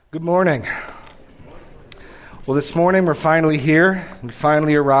Good morning. Well, this morning we're finally here. We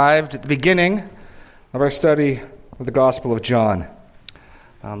finally arrived at the beginning of our study of the Gospel of John.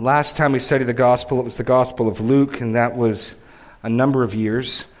 Last time we studied the Gospel, it was the Gospel of Luke, and that was a number of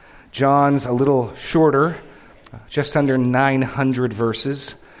years. John's a little shorter, just under 900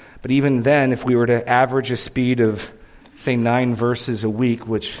 verses. But even then, if we were to average a speed of, say, 9 verses a week,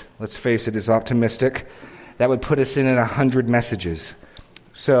 which, let's face it, is optimistic, that would put us in at 100 messages.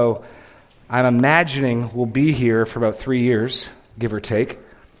 So I'm imagining we'll be here for about 3 years, give or take.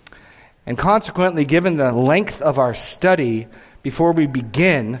 And consequently, given the length of our study, before we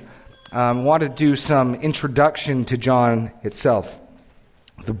begin, I want to do some introduction to John itself.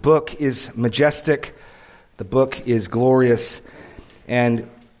 The book is majestic. The book is glorious. And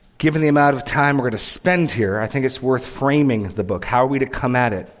given the amount of time we're going to spend here, I think it's worth framing the book. How are we to come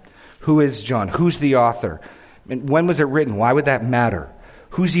at it? Who is John? Who's the author? And when was it written? Why would that matter?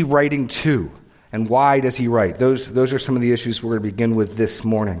 Who's he writing to, and why does he write? Those are some of the issues we're going to begin with this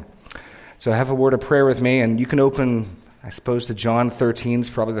morning. So have a word of prayer with me, and you can open, I suppose, to John 13 is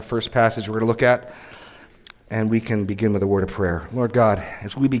probably the first passage we're going to look at, and we can begin with a word of prayer. Lord God,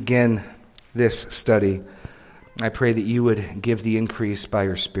 as we begin this study, I pray that you would give the increase by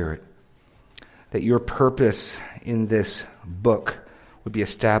your Spirit, that your purpose in this book would be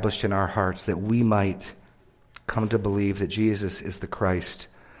established in our hearts, that we might come to believe that Jesus is the Christ,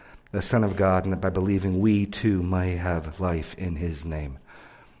 the Son of God, and that by believing we too may have life in his name.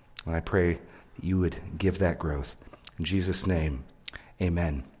 And I pray that you would give that growth. In Jesus' name,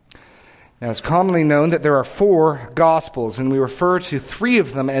 amen. Now, it's commonly known that there are 4 Gospels, and we refer to 3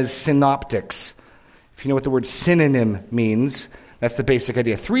 of them as synoptics. If you know what the word synonym means, that's the basic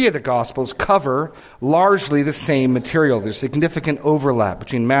idea. 3 of the Gospels cover largely the same material. There's significant overlap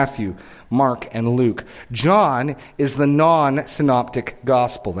between Matthew, Mark, and Luke. John is the non-synoptic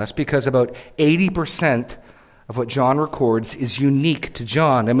Gospel. That's because about 80% of what John records is unique to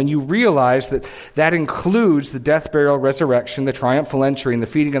John. And when you realize that that includes the death, burial, resurrection, the triumphal entry, and the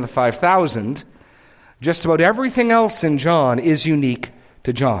feeding of the 5,000, just about everything else in John is unique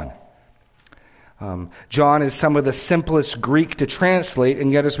to John. John is some of the simplest Greek to translate,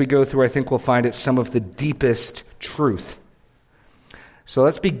 and yet as we go through, I think we'll find it some of the deepest truth. So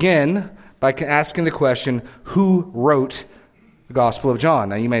let's begin by asking the question, who wrote the Gospel of John?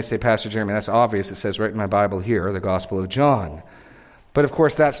 Now you may say, Pastor Jeremy, that's obvious. It says right in my Bible here, the Gospel of John. But of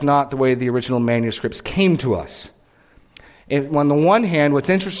course, that's not the way the original manuscripts came to us. On the one hand, what's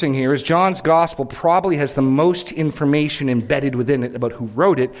interesting here is John's Gospel probably has the most information embedded within it about who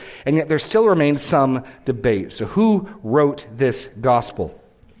wrote it, and yet there still remains some debate. So who wrote this Gospel?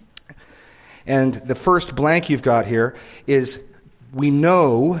 And the first blank you've got here is, we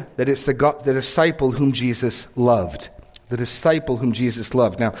know that it's the disciple whom Jesus loved. The disciple whom Jesus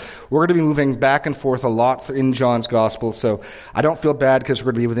loved. Now, we're going to be moving back and forth a lot in John's Gospel, so I don't feel bad because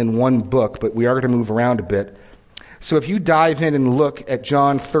we're going to be within one book, but we are going to move around a bit. So if you dive in and look at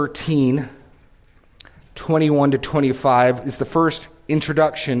John 13, 21 to 25, is the first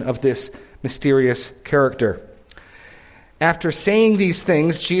introduction of this mysterious character. After saying these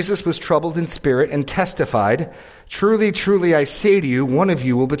things, Jesus was troubled in spirit and testified, "Truly, truly, I say to you, one of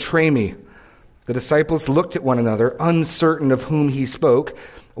you will betray me." The disciples looked at one another, uncertain of whom he spoke.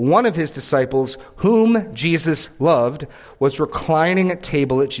 One of his disciples, whom Jesus loved, was reclining at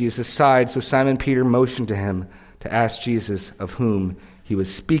table at Jesus' side, so Simon Peter motioned to him to ask Jesus of whom he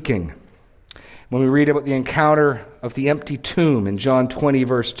was speaking. When we read about the encounter of the empty tomb in John 20,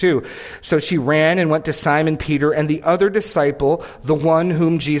 verse 2, so she ran and went to Simon Peter and the other disciple, the one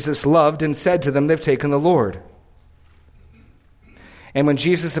whom Jesus loved, and said to them, "They've taken the Lord." And when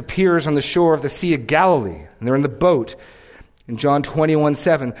Jesus appears on the shore of the Sea of Galilee, and they're in the boat, in John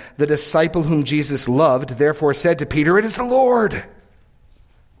 21:7, the disciple whom Jesus loved therefore said to Peter, "It is the Lord."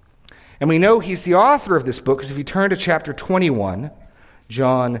 And we know he's the author of this book because if you turn to chapter 21,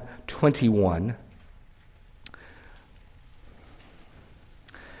 John 21,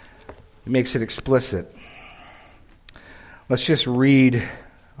 it makes it explicit. Let's just read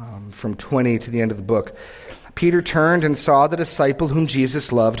from 20 to the end of the book. Peter turned and saw the disciple whom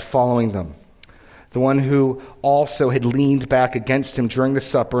Jesus loved following them, the one who also had leaned back against him during the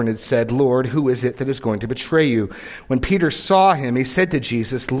supper and had said, "Lord, who is it that is going to betray you?" When Peter saw him, he said to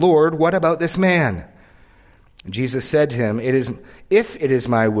Jesus, "Lord, what about this man?" And Jesus said to him, "If it is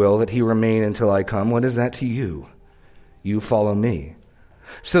my will that he remain until I come, what is that to you? You follow me."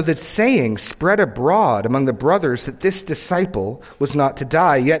 So the saying spread abroad among the brothers that this disciple was not to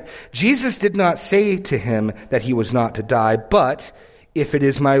die. Yet Jesus did not say to him that he was not to die, but, "If it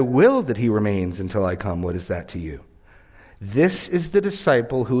is my will that he remains until I come, what is that to you?" This is the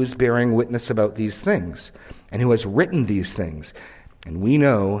disciple who is bearing witness about these things and who has written these things. And we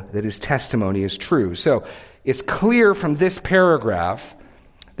know that his testimony is true. So it's clear from this paragraph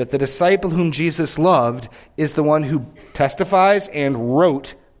that the disciple whom Jesus loved is the one who testifies and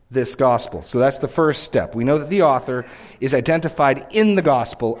wrote this gospel. So that's the first step. We know that the author is identified in the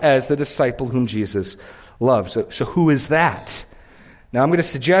gospel as the disciple whom Jesus loved. So who is that? Now I'm going to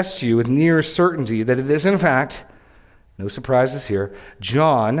suggest to you with near certainty that it is in fact, no surprises here,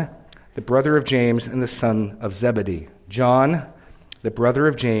 John, the brother of James and the son of Zebedee. John, the brother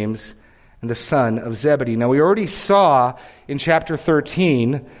of James and the son of Zebedee. Now we already saw in chapter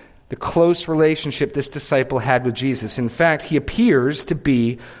 13 the close relationship this disciple had with Jesus. In fact, he appears to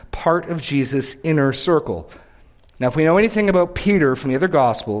be part of Jesus' inner circle. Now, if we know anything about Peter from the other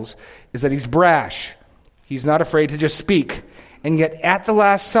Gospels, is that he's brash. He's not afraid to just speak. And yet, at the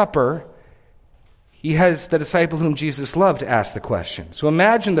Last Supper, he has the disciple whom Jesus loved ask the question. So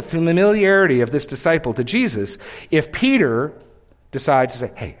imagine the familiarity of this disciple to Jesus if Peter decides to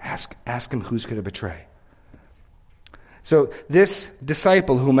say, hey, ask him who's going to betray. So this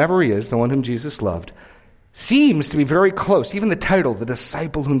disciple, whomever he is, the one whom Jesus loved, seems to be very close. Even the title, the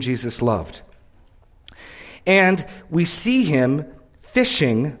disciple whom Jesus loved. And we see him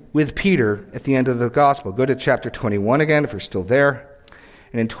fishing with Peter at the end of the gospel. Go to chapter 21 again, if you're still there.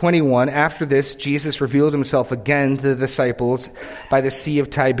 And in 21, after this, Jesus revealed himself again to the disciples by the Sea of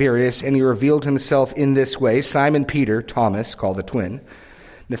Tiberias, and he revealed himself in this way. Simon Peter, Thomas, called the twin,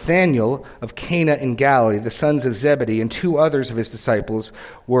 Nathanael of Cana in Galilee, the sons of Zebedee, and two others of his disciples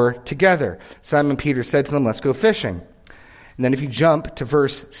were together. Simon Peter said to them, let's go fishing. And then if you jump to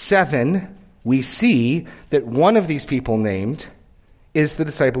verse 7, we see that one of these people named is the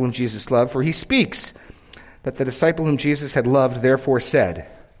disciple whom Jesus loved, for he speaks that the disciple whom Jesus had loved therefore said.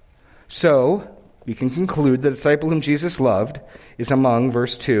 So we can conclude the disciple whom Jesus loved is among,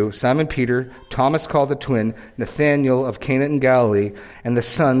 verse 2, Simon Peter, Thomas called the twin, Nathanael of Cana in Galilee, and the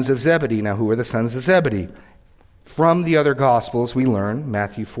sons of Zebedee. Now, who are the sons of Zebedee? From the other Gospels, we learn,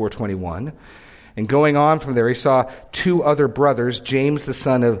 Matthew 4:21. And going on from there, he saw two other brothers, James the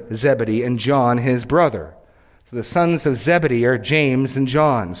son of Zebedee and John his brother. So the sons of Zebedee are James and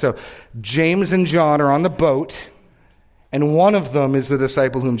John. So James and John are on the boat, and one of them is the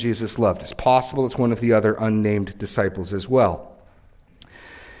disciple whom Jesus loved. It's possible it's one of the other unnamed disciples as well.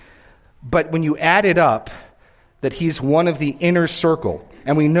 But when you add it up, that he's one of the inner circle,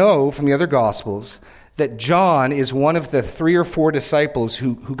 and we know from the other Gospels that John is one of the 3 or 4 disciples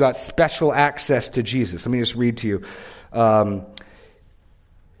who got special access to Jesus. Let me just read to you.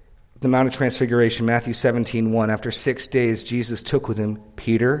 The Mount of Transfiguration, Matthew 17:1. After 6 days, Jesus took with him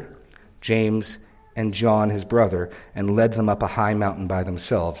Peter, James, and John, his brother, and led them up a high mountain by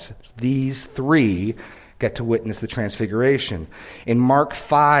themselves. These 3 get to witness the Transfiguration. In Mark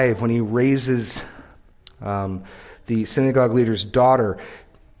 5, when he raises the synagogue leader's daughter,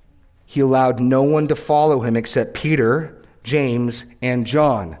 he allowed no one to follow him except Peter, James, and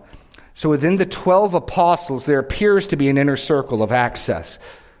John. So within the 12 apostles, there appears to be an inner circle of access.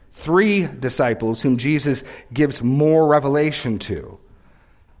 3 disciples whom Jesus gives more revelation to.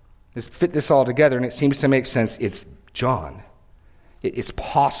 Let's fit this all together, and it seems to make sense. It's John. It's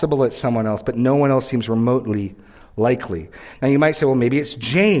possible it's someone else, but no one else seems remotely likely. Now you might say, well, maybe it's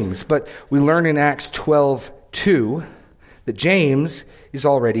James, but we learn in Acts 12:2 that James is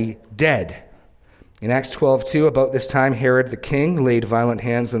already dead. In Acts 12:2, about this time Herod the king laid violent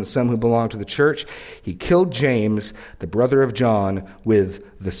hands on some who belonged to the church. He killed James, the brother of John, with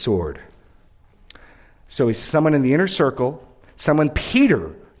the sword. So he's someone in the inner circle, someone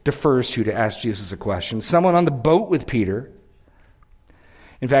Peter defers to ask Jesus a question, someone on the boat with Peter.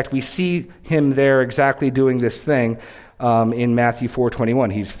 In fact, we see him there exactly doing this thing in Matthew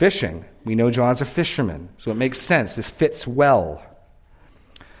 4:21. He's fishing. We know John's a fisherman, so it makes sense. This fits well.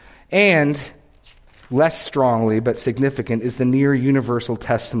 And less strongly but significant is the near universal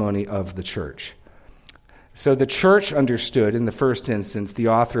testimony of the church. So the church understood in the first instance the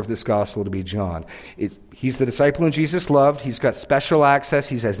author of this gospel to be John. He's the disciple whom Jesus loved. He's got special access.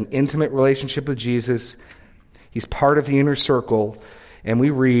 He has an intimate relationship with Jesus. He's part of the inner circle. And we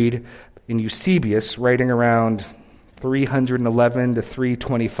read in Eusebius, writing around 311 to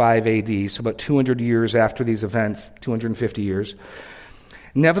 325 AD, so about 200 years after these events, 250 years.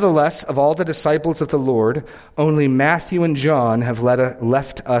 Nevertheless, of all the disciples of the Lord, only Matthew and John have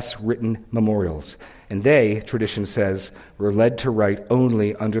left us written memorials. And they, tradition says, were led to write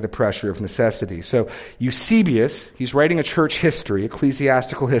only under the pressure of necessity. So Eusebius, he's writing a church history,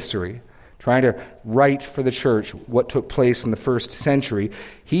 ecclesiastical history, trying to write for the church what took place in the first century.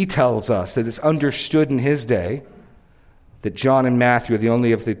 He tells us that it's understood in his day that John and Matthew are the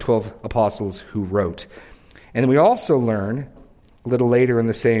only of the 12 apostles who wrote. And then we also learn, a little later in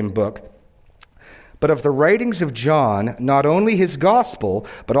the same book, but of the writings of John, not only his gospel,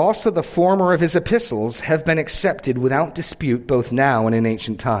 but also the former of his epistles have been accepted without dispute both now and in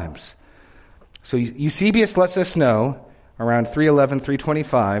ancient times. So Eusebius lets us know, around 311,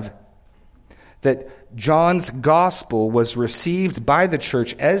 325, that John's gospel was received by the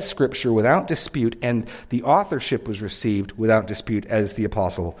church as scripture without dispute, and the authorship was received without dispute as the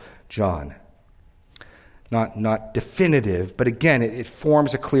apostle John. Not definitive, but again, it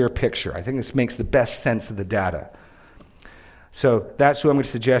forms a clear picture. I think this makes the best sense of the data. So that's who I'm going to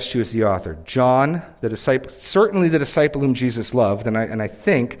suggest to you as the author. John, the disciple, certainly the disciple whom Jesus loved, and I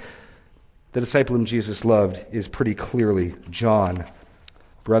think the disciple whom Jesus loved is pretty clearly John,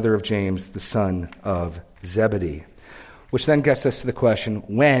 brother of James, the son of Zebedee. Which then gets us to the question,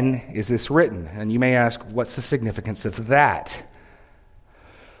 when is this written? And you may ask, what's the significance of that?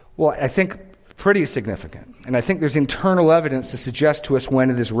 Well, I think pretty significant. And I think there's internal evidence to suggest to us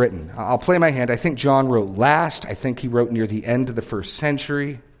when it is written. I'll play my hand. I think John wrote last. I think he wrote near the end of the first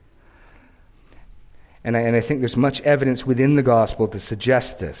century. And I think there's much evidence within the gospel to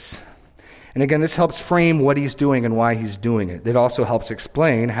suggest this. And again, this helps frame what he's doing and why he's doing it. It also helps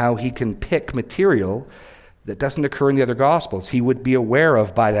explain how he can pick material that doesn't occur in the other Gospels. He would be aware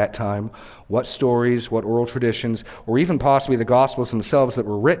of by that time what stories, what oral traditions, or even possibly the Gospels themselves that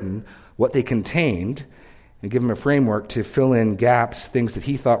were written, what they contained, and give him a framework to fill in gaps, things that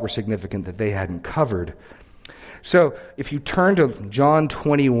he thought were significant that they hadn't covered. So if you turn to John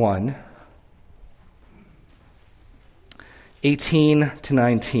 21, 18 to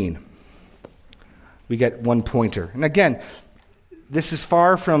 19, we get one pointer. And again, this is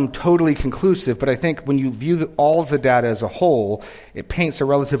far from totally conclusive, but I think when you view all of the data as a whole, it paints a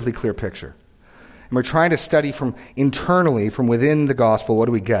relatively clear picture. And we're trying to study from internally, from within the gospel, what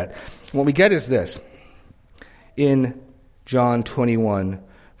do we get? And what we get is this. In John 21,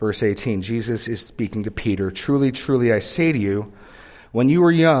 verse 18, Jesus is speaking to Peter, "Truly, truly, I say to you, when you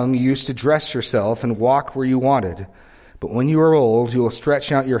were young, you used to dress yourself and walk where you wanted. But when you are old, you will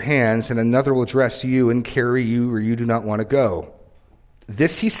stretch out your hands, and another will dress you and carry you where you do not want to go."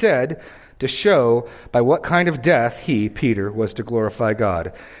 This he said to show by what kind of death he, Peter, was to glorify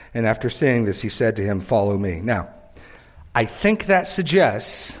God. And after saying this, he said to him, "Follow me." Now, I think that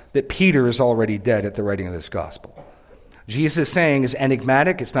suggests that Peter is already dead at the writing of this gospel. Jesus' saying is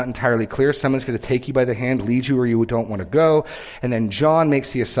enigmatic. It's not entirely clear. Someone's going to take you by the hand, lead you where you don't want to go. And then John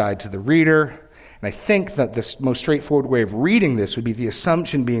makes the aside to the reader. And I think that the most straightforward way of reading this would be the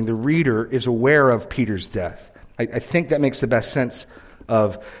assumption being the reader is aware of Peter's death. I think that makes the best sense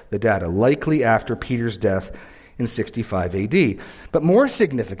of the data, likely after Peter's death in 65 AD. But more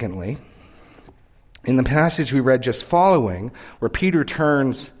significantly, in the passage we read just following, where Peter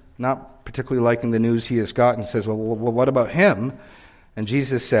turns, not particularly liking the news he has gotten, says, well, what about him? And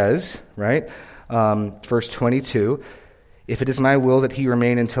Jesus says, right, verse 22, "If it is my will that he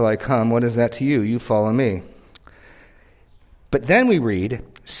remain until I come, what is that to you? You follow me." But then we read,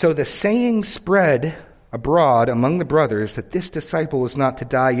 "So the saying spread abroad among the brothers that this disciple was not to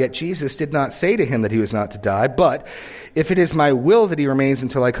die, yet Jesus did not say to him that he was not to die, but if it is my will that he remains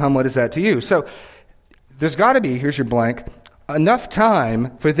until I come, what is that to you?" So there's got to be, here's your blank, enough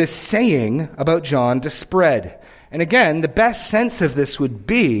time for this saying about John to spread. And again, the best sense of this would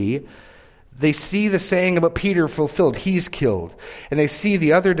be they see the saying about Peter fulfilled. He's killed. And they see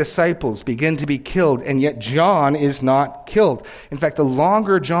the other disciples begin to be killed, and yet John is not killed. In fact, the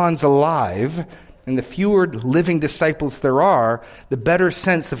longer John's alive, and the fewer living disciples there are, the better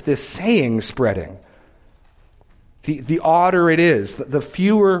sense of this saying spreading. The odder it is, the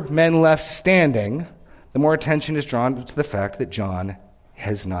fewer men left standing, the more attention is drawn to the fact that John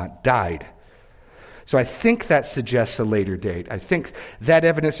has not died. So I think that suggests a later date. I think that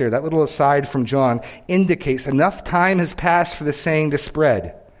evidence there, that little aside from John, indicates enough time has passed for the saying to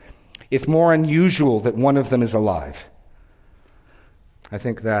spread. It's more unusual that one of them is alive. I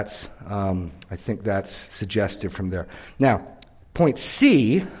think that's suggestive from there. Now, point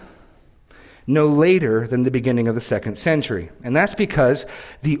C, no later than the beginning of the 2nd century. And that's because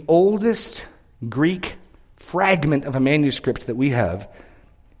the oldest Greek fragment of a manuscript that we have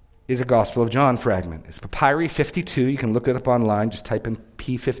is a Gospel of John fragment. It's Papyri 52. You can look it up online. Just type in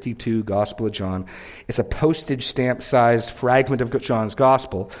P52, Gospel of John. It's a postage stamp-sized fragment of John's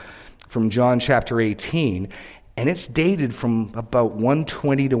Gospel from John chapter 18. And it's dated from about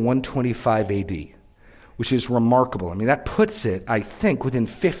 120 to 125 AD, which is remarkable. I mean, that puts it, I think, within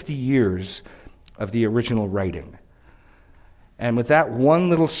 50 years of the original writing. And with that one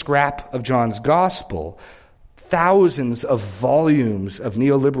little scrap of John's gospel, thousands of volumes of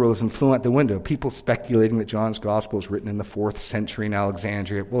neoliberalism flew out the window. People speculating that John's Gospel was written in the 4th century in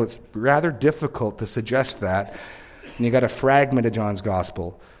Alexandria. Well, it's rather difficult to suggest that. And you got a fragment of John's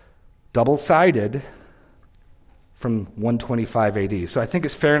Gospel, double-sided, from 125 AD. So I think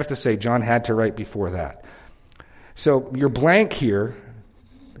it's fair enough to say John had to write before that. So your blank here,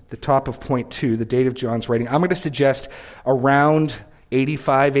 at the top of point 2, the date of John's writing, I'm going to suggest around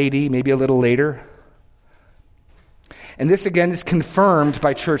 85 AD, maybe a little later. And this, again, is confirmed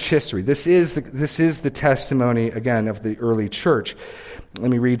by church history. This is the testimony, again, of the early church. Let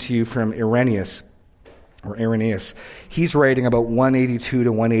me read to you from Irenaeus. He's writing about 182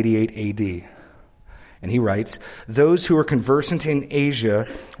 to 188 AD. And he writes, "Those who were conversant in Asia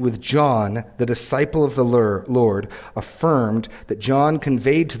with John, the disciple of the Lord, affirmed that John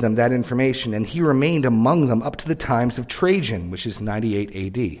conveyed to them that information, and he remained among them up to the times of Trajan," which is 98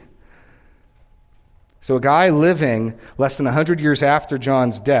 AD. So a guy living less than 100 years after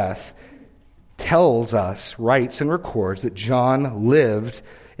John's death tells us, writes and records that John lived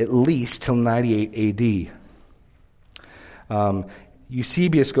at least till 98 AD.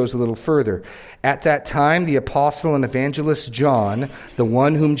 Eusebius goes a little further. "At that time, the apostle and evangelist John, the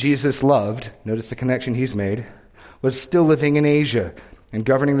one whom Jesus loved," notice the connection he's made, "was still living in Asia and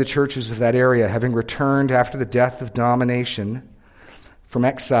governing the churches of that area, having returned after the death of Domitian from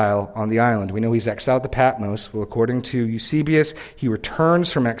exile on the island." We know he's exiled to Patmos. Well, according to Eusebius, he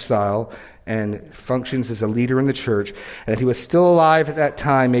returns from exile and functions as a leader in the church, and that he was still alive at that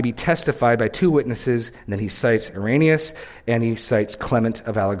time may be testified by 2 witnesses, and then he cites Irenaeus, and he cites Clement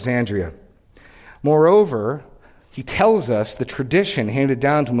of Alexandria. Moreover, he tells us the tradition handed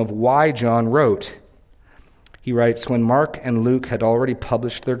down to him of why John wrote. He writes, "When Mark and Luke had already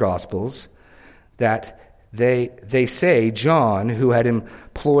published their Gospels, that they say John, who had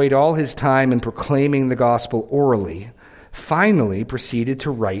employed all his time in proclaiming the gospel orally, finally proceeded to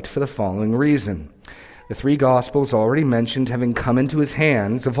write for the following reason. The 3 Gospels already mentioned having come into his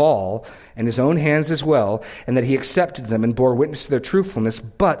hands of all, and his own hands as well, and that he accepted them and bore witness to their truthfulness,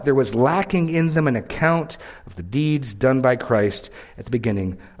 but there was lacking in them an account of the deeds done by Christ at the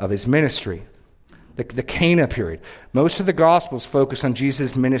beginning of his ministry." The Cana period. Most of the Gospels focus on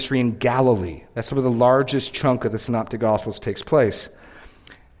Jesus' ministry in Galilee. That's where the largest chunk of the Synoptic Gospels takes place.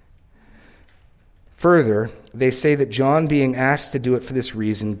 Further, they say that John, being asked to do it for this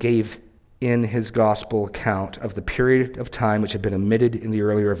reason, gave in his gospel account of the period of time which had been omitted in the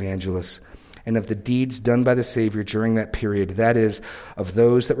earlier evangelists, and of the deeds done by the Savior during that period, that is, of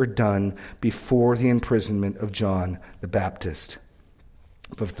those that were done before the imprisonment of John the Baptist.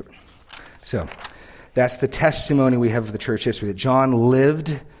 So, that's the testimony we have of the church history, that John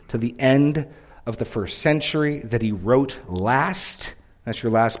lived to the end of the 1st century, that he wrote last. That's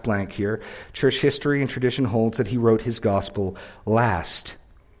your last blank here. Church history and tradition holds that he wrote his gospel last.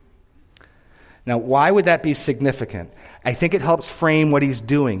 Now, why would that be significant? I think it helps frame what he's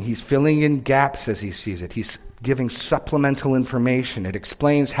doing. He's filling in gaps as he sees it. He's giving supplemental information. It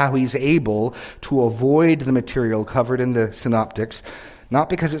explains how he's able to avoid the material covered in the synoptics, not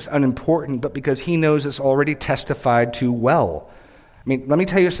because it's unimportant, but because he knows it's already testified to well. I mean, let me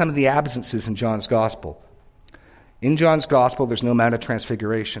tell you some of the absences in John's gospel. In John's gospel, there's no Mount of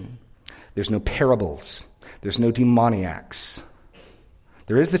Transfiguration. There's no parables. There's no demoniacs.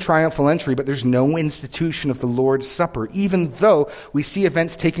 There is the triumphal entry, but there's no institution of the Lord's Supper, even though we see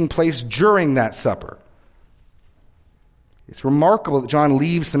events taking place during that supper. It's remarkable that John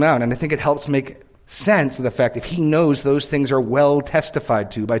leaves them out, and I think it helps make sense of the fact if he knows those things are well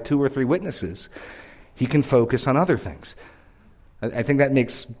testified to by 2 or 3 witnesses, he can focus on other things. I think that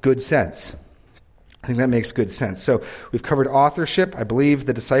makes good sense. So we've covered authorship. I believe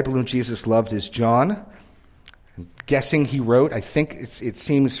the disciple whom Jesus loved is John. I'm guessing he wrote. I think it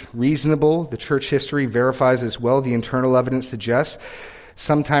seems reasonable. The church history verifies as well. The internal evidence suggests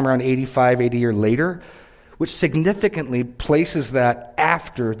sometime around 85 AD or later, which significantly places that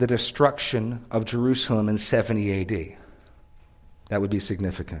after the destruction of Jerusalem in 70 AD. That would be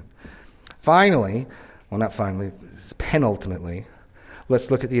significant. Penultimately, let's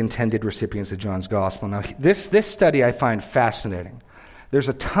look at the intended recipients of John's gospel. Now, this study I find fascinating. There's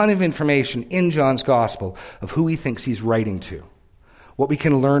a ton of information in John's gospel of who he thinks he's writing to, what we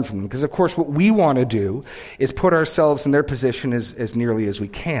can learn from them. Because, of course, what we want to do is put ourselves in their position as nearly as we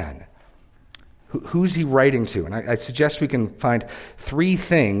can. Who's he writing to? And I suggest we can find 3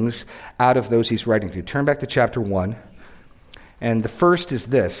 things out of those he's writing to. Turn back to chapter 1. And the first is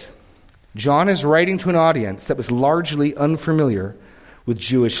this. John is writing to an audience that was largely unfamiliar with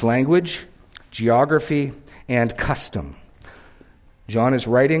Jewish language, geography, and custom. John is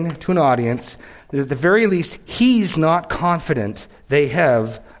writing to an audience that at the very least, he's not confident they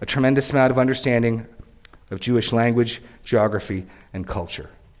have a tremendous amount of understanding of Jewish language, geography, and culture.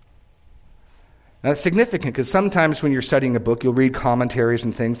 Now, that's significant because sometimes when you're studying a book, you'll read commentaries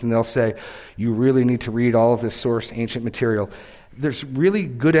and things, and they'll say, you really need to read all of this source ancient material. There's really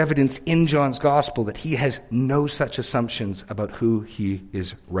good evidence in John's gospel that he has no such assumptions about who he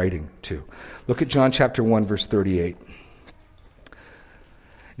is writing to. Look at John chapter 1, verse 38.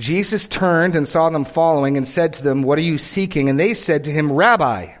 Jesus turned and saw them following and said to them, "What are you seeking?" And they said to him,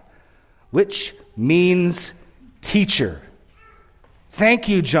 "Rabbi," which means teacher. Thank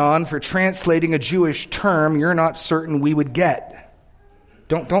you, John, for translating a Jewish term you're not certain we would get.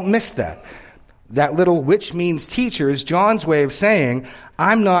 Don't miss that. That little "which means teacher" is John's way of saying,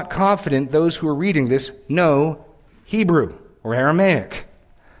 I'm not confident those who are reading this know Hebrew or Aramaic.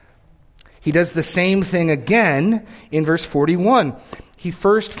 He does the same thing again in verse 41. He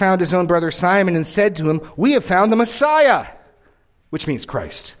first found his own brother Simon and said to him, "We have found the Messiah," which means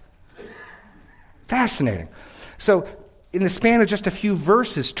Christ. Fascinating. So, in the span of just a few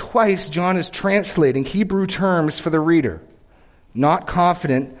verses, twice John is translating Hebrew terms for the reader, not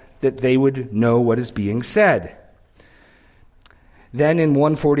confident that they would know what is being said. Then in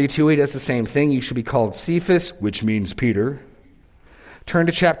 142, he does the same thing. You should be called Cephas, which means Peter. Turn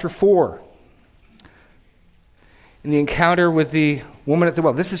to chapter 4. In the encounter with the woman at the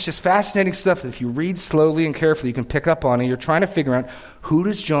well, this is just fascinating stuff that if you read slowly and carefully, you can pick up on it. You're trying to figure out, who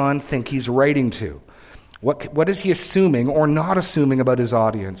does John think he's writing to? What is he assuming or not assuming about his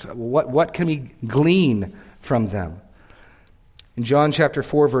audience? What can he glean from them? In John chapter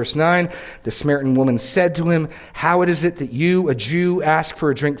 4, verse 9, the Samaritan woman said to him, "How is it that you, a Jew, ask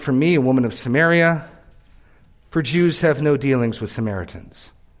for a drink from me, a woman of Samaria? For Jews have no dealings with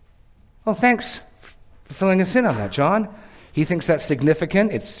Samaritans." Well, thanks for filling us in on that, John. He thinks that's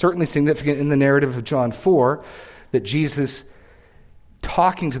significant. It's certainly significant in the narrative of John 4 that Jesus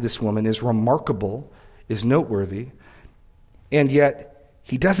talking to this woman is remarkable, is noteworthy, and yet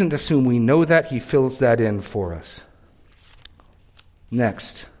he doesn't assume we know that. He fills that in for us.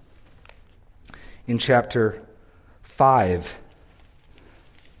 Next, in chapter 5,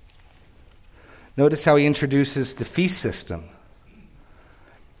 notice how he introduces the feast system.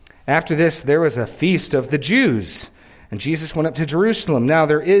 After this, there was a feast of the Jews, and Jesus went up to Jerusalem. Now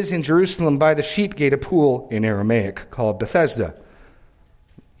there is in Jerusalem by the sheep gate a pool in Aramaic called Bethesda.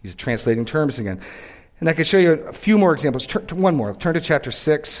 He's translating terms again. And I could show you a few more examples. One more. Turn to chapter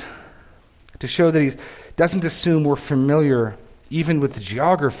 6 to show that he doesn't assume we're familiar even with the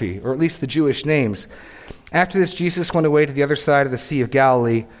geography, or at least the Jewish names. After this, Jesus went away to the other side of the Sea of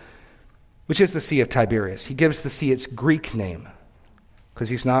Galilee, which is the Sea of Tiberias. He gives the sea its Greek name because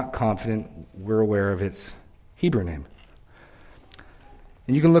he's not confident we're aware of its Hebrew name.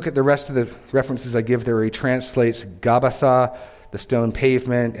 And you can look at the rest of the references I give there where he translates Gabbatha, the stone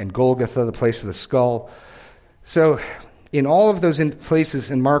pavement, and Golgotha, the place of the skull. So in all of those places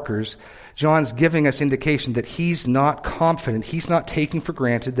and markers, John's giving us indication that he's not confident, he's not taking for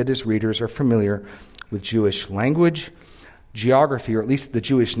granted that his readers are familiar with Jewish language, geography, or at least the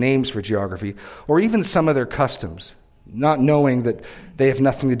Jewish names for geography, or even some of their customs, not knowing that they have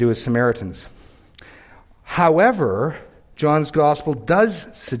nothing to do with Samaritans. However, John's gospel does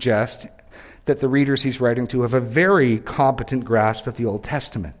suggest that the readers he's writing to have a very competent grasp of the Old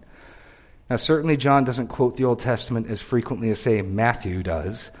Testament. Now, certainly John doesn't quote the Old Testament as frequently as, say, Matthew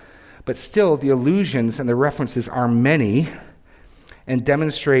does, but still the allusions and the references are many and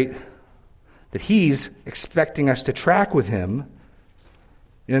demonstrate that he's expecting us to track with him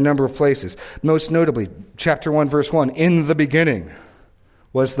in a number of places. Most notably, chapter 1, verse 1, "In the beginning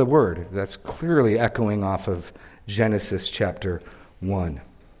was the Word." That's clearly echoing off of Genesis chapter 1.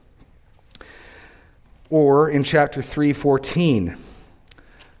 Or in chapter 3:14,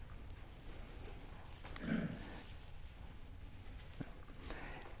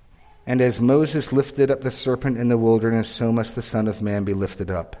 "And as Moses lifted up the serpent in the wilderness, so must the Son of Man be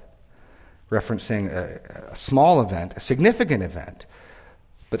lifted up," referencing a small event, a significant event,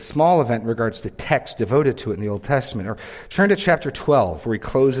 but small event in regards to text devoted to it in the Old Testament. Or turn to chapter 12, where he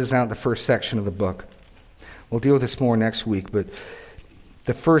closes out the first section of the book. We'll deal with this more next week, but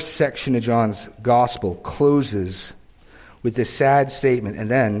the first section of John's gospel closes with this sad statement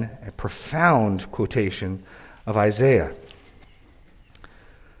and then a profound quotation of Isaiah.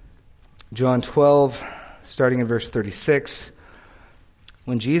 John 12, starting in verse 36,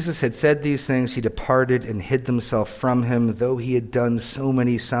 "When Jesus had said these things, he departed and hid himself from him. Though he had done so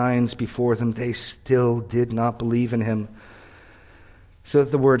many signs before them, they still did not believe in him. So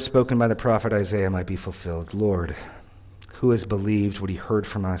that the word spoken by the prophet Isaiah might be fulfilled. Lord, who has believed what he heard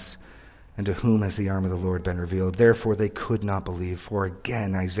from us, and to whom has the arm of the Lord been revealed? Therefore they could not believe. For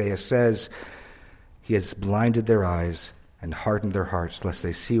again Isaiah says, he has blinded their eyes and hardened their hearts, lest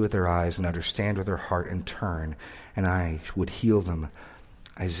they see with their eyes and understand with their heart and turn, and I would heal them.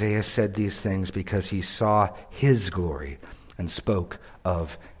 Isaiah said these things because he saw his glory and spoke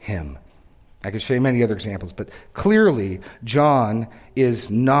of him. I could show you many other examples, but clearly John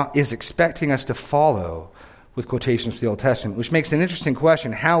is expecting us to follow with quotations from the Old Testament, which makes an interesting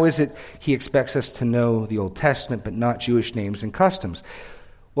question. How is it he expects us to know the Old Testament but not Jewish names and customs?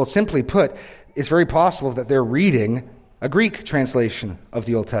 Well, simply put, it's very possible that they're reading a Greek translation of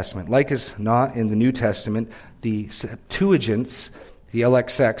the Old Testament. Like as not in the New Testament, the Septuagint, the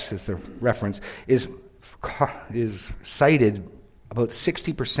LXX is the reference, is cited about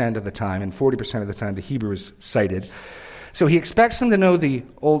 60% of the time, and 40% of the time the Hebrew is cited. So he expects them to know the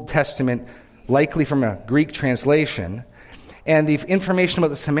Old Testament likely from a Greek translation, and the information about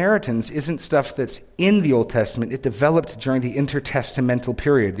the Samaritans isn't stuff that's in the Old Testament. It developed during the intertestamental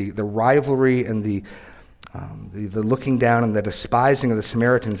period. The rivalry and the looking down and the despising of the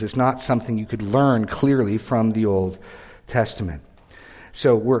Samaritans is not something you could learn clearly from the Old Testament.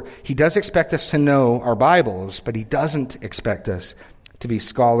 So he does expect us to know our Bibles, but he doesn't expect us to be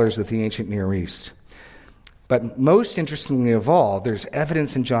scholars of the ancient Near East. But most interestingly of all, there's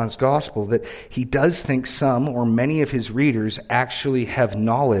evidence in John's Gospel that he does think some or many of his readers actually have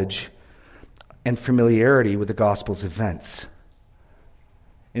knowledge and familiarity with the Gospel's events.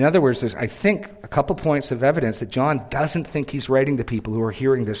 In other words, there's, I think, a couple points of evidence that John doesn't think he's writing to people who are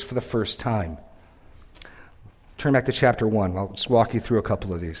hearing this for the first time. Turn back to chapter 1. I'll just walk you through a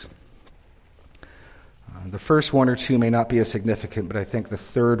couple of these. The first one or two may not be as significant, but I think the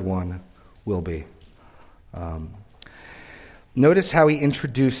third one will be. Notice how he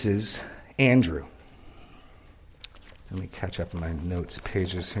introduces Andrew. Let me catch up my notes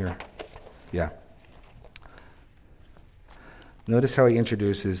pages here. Yeah. Notice how he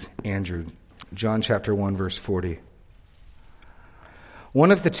introduces Andrew. John chapter 1, verse 40.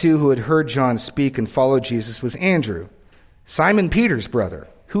 One of the two who had heard John speak and followed Jesus was Andrew, Simon Peter's brother.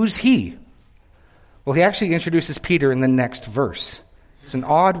 Who's he? Well, he actually introduces Peter in the next verse. It's an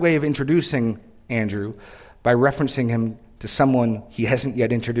odd way of introducing Andrew by referencing him to someone he hasn't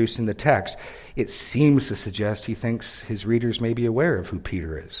yet introduced in the text. It seems to suggest he thinks his readers may be aware of who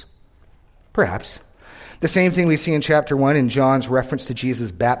Peter is. Perhaps. The same thing we see in chapter 1 in John's reference to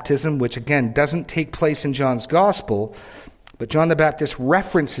Jesus' baptism, which again doesn't take place in John's gospel, but John the Baptist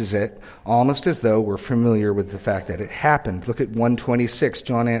references it almost as though we're familiar with the fact that it happened. Look at 1:26.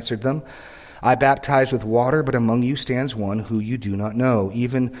 John answered them, I baptize with water, but among you stands one who you do not know,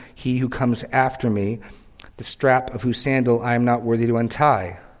 even he who comes after me, the strap of whose sandal I am not worthy to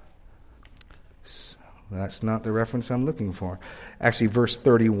untie. That's not the reference I'm looking for. Actually, verse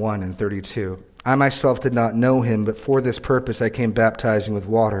 31 and 32. I myself did not know him, but for this purpose I came baptizing with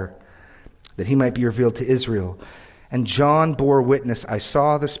water, that he might be revealed to Israel. And John bore witness, I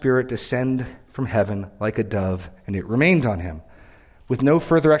saw the Spirit descend from heaven like a dove, and it remained on him, with no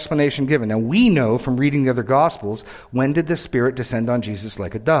further explanation given. Now we know from reading the other Gospels, when did the Spirit descend on Jesus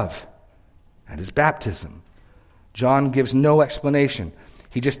like a dove? At his baptism. John gives no explanation.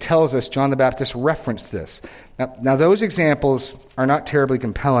 He just tells us John the Baptist referenced this. Now those examples are not terribly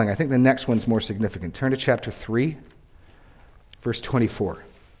compelling. I think the next one's more significant. Turn to chapter 3, verse 24.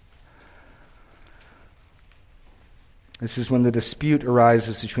 This is when the dispute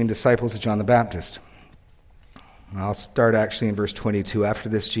arises between disciples of John the Baptist. I'll start actually in verse 22. After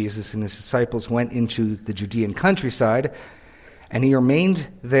this, Jesus and his disciples went into the Judean countryside, and he remained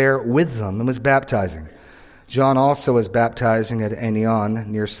there with them and was baptizing. John also was baptizing at Aenon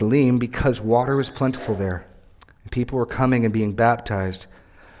near Salim because water was plentiful there. And people were coming and being baptized,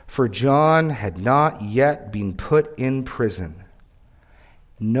 for John had not yet been put in prison.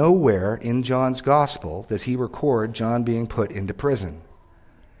 Nowhere in John's gospel does he record John being put into prison.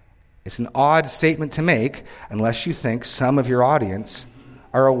 It's an odd statement to make unless you think some of your audience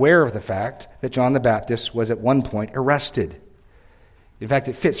are aware of the fact that John the Baptist was at one point arrested. In fact,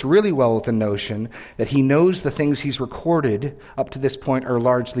 it fits really well with the notion that he knows the things he's recorded up to this point are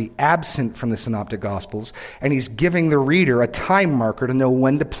largely absent from the Synoptic Gospels, and he's giving the reader a time marker to know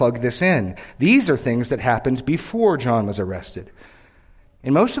when to plug this in. These are things that happened before John was arrested.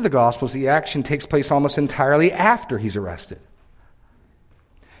 In most of the Gospels, the action takes place almost entirely after he's arrested.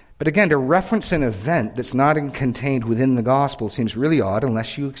 But again, to reference an event that's not contained within the Gospel seems really odd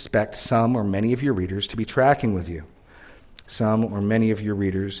unless you expect some or many of your readers to be tracking with you. Some or many of your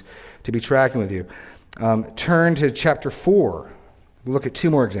readers to be tracking with you. Turn to chapter 4. We'll look at two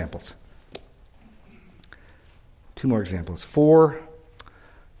more examples. Two more examples.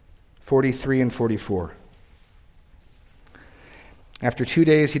 4:43 and 44. After 2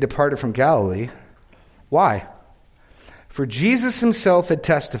 days he departed from Galilee. Why? For Jesus himself had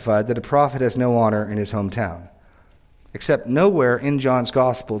testified that a prophet has no honor in his hometown. Except nowhere in John's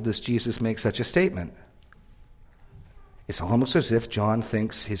gospel does Jesus make such a statement. It's almost as if John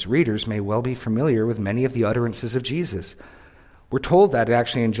thinks his readers may well be familiar with many of the utterances of Jesus. We're told that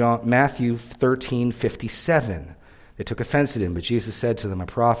actually in Matthew 13:57. They took offense at him, but Jesus said to them, a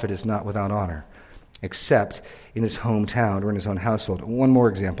prophet is not without honor, except in his hometown or in his own household. One more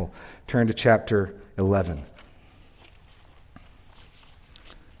example. Turn to chapter 11.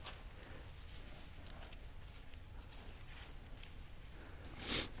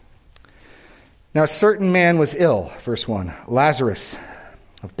 Now a certain man was ill, verse 1, Lazarus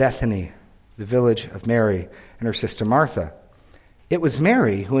of Bethany, the village of Mary and her sister Martha. It was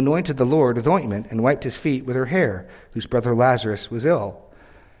Mary who anointed the Lord with ointment and wiped his feet with her hair, whose brother Lazarus was ill.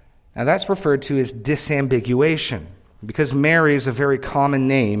 Now that's referred to as disambiguation, because Mary is a very common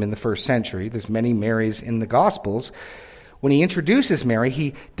name in the first century. There's many Marys in the Gospels. When he introduces Mary,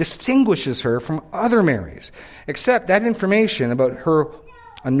 he distinguishes her from other Marys, except that information about her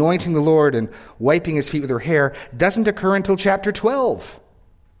anointing the Lord and wiping his feet with her hair doesn't occur until chapter 12.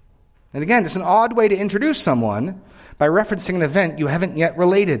 And again, it's an odd way to introduce someone by referencing an event you haven't yet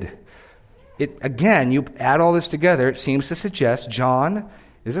related. Again, you add all this together, it seems to suggest John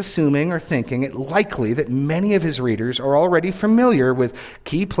is assuming or thinking it likely that many of his readers are already familiar with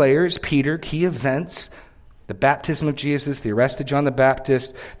key players, Peter, key events, the baptism of Jesus, the arrest of John the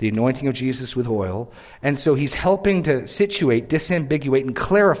Baptist, the anointing of Jesus with oil. And so he's helping to situate, disambiguate, and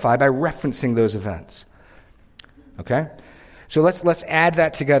clarify by referencing those events. Okay? So let's add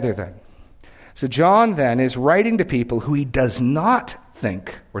that together then. So John then is writing to people who he does not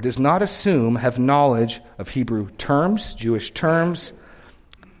think or does not assume have knowledge of Hebrew terms, Jewish terms,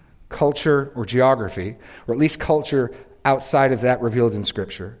 culture, or geography, or at least culture outside of that revealed in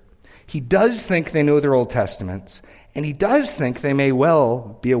Scripture. He does think they know their Old Testaments, and he does think they may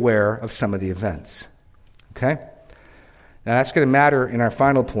well be aware of some of the events. Okay? Now that's going to matter in our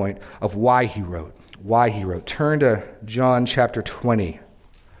final point of why he wrote. Why he wrote. Turn to John chapter 20.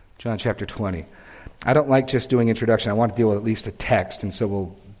 John chapter 20. I don't like just doing introduction. I want to deal with at least a text, and so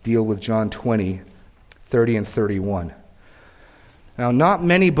we'll deal with John 20, 30 and 31. Now, not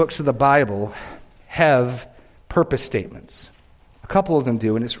many books of the Bible have purpose statements. A couple of them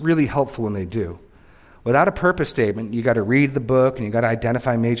do, and it's really helpful when they do. Without a purpose statement, you got to read the book, and you got to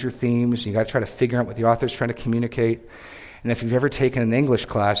identify major themes, and you got to try to figure out what the author's trying to communicate. And if you've ever taken an English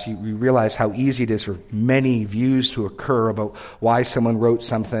class, you realize how easy it is for many views to occur about why someone wrote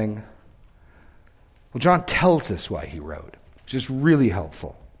something. Well, John tells us why he wrote, which is really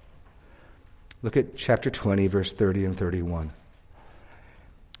helpful. Look at chapter 20, verse 30 and 31.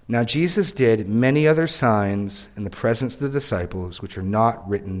 Now Jesus did many other signs in the presence of the disciples, which are not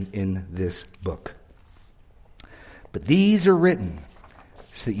written in this book. But these are written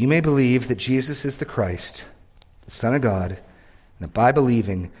so that you may believe that Jesus is the Christ, the Son of God, and that by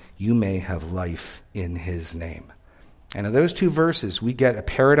believing you may have life in his name. And in those two verses, we get a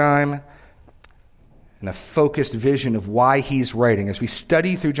paradigm and a focused vision of why he's writing. As we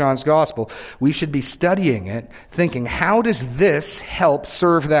study through John's gospel, we should be studying it, thinking, how does this help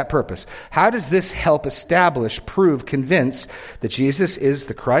serve that purpose? How does this help establish, prove, convince that Jesus is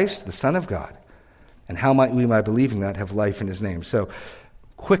the Christ, the Son of God? And how might we, by believing that, have life in his name? So,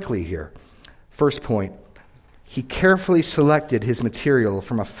 quickly here. First point, he carefully selected his material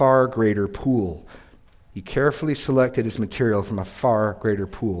from a far greater pool. He carefully selected his material from a far greater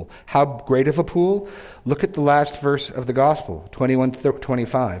pool. How great of a pool? Look at the last verse of the gospel,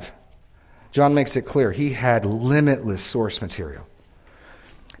 21-25. John makes it clear he had limitless source material.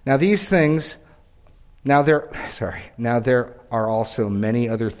 Now these things, now there are also many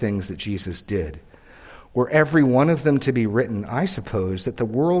other things that Jesus did. Were every one of them to be written, I suppose that the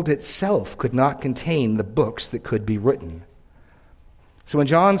world itself could not contain the books that could be written. So when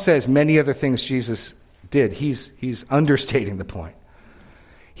John says many other things Jesus did, he's understating the point.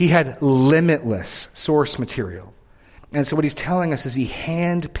 He had limitless source material. And so what he's telling us is he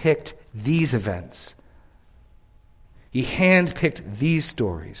handpicked these events. He handpicked these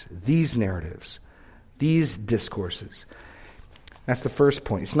stories, these narratives, these discourses. That's the first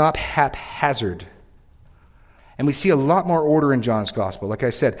point. It's not haphazard. And we see a lot more order in John's gospel. Like I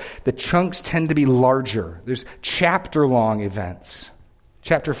said, the chunks tend to be larger. There's chapter-long events.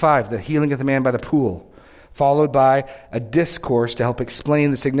 Chapter 5, the healing of the man by the pool, followed by a discourse to help explain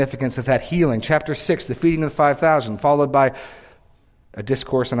the significance of that healing. Chapter 6, the feeding of the 5,000, followed by a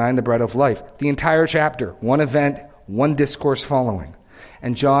discourse on I am the bread of life. The entire chapter, one event, one discourse following.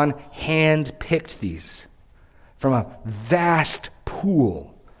 And John hand-picked these from a vast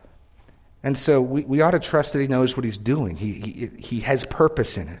pool. And so we ought to trust that he knows what he's doing. He has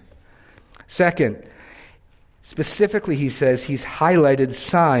purpose in it. Second, specifically he says he's highlighted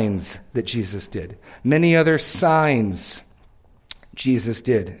signs that Jesus did. Many other signs Jesus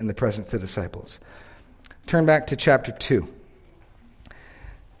did in the presence of the disciples. Turn back to chapter 2.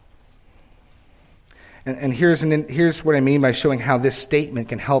 And here's what I mean by showing how this statement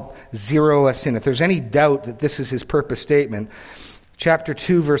can help zero us in. If there's any doubt that this is his purpose statement, chapter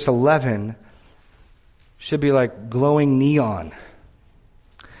 2, verse 11 should be like glowing neon.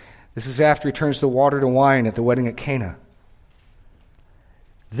 This is after he turns the water to wine at the wedding at Cana.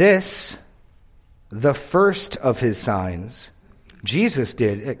 This, the first of his signs, Jesus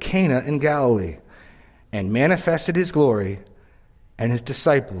did at Cana in Galilee, and manifested his glory, and his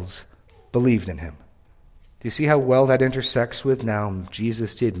disciples believed in him. Do you see how well that intersects with now?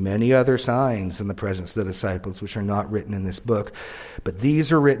 Jesus did many other signs in the presence of the disciples, which are not written in this book. But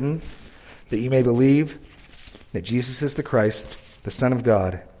these are written that you may believe that Jesus is the Christ, the Son of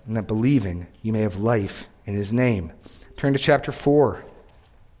God, and that believing you may have life in his name. Turn to chapter 4.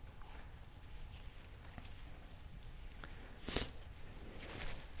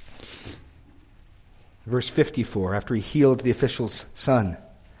 Verse 54, after he healed the official's son.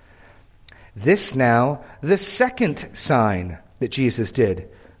 This now, the second sign that Jesus did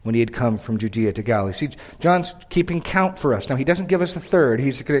when he had come from Judea to Galilee. See, John's keeping count for us. Now, he doesn't give us the third.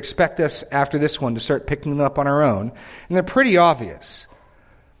 He's going to expect us after this one to start picking them up on our own. And they're pretty obvious.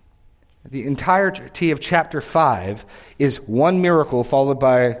 The entirety of chapter 5 is one miracle followed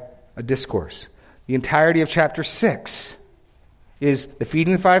by a discourse. The entirety of chapter 6 is the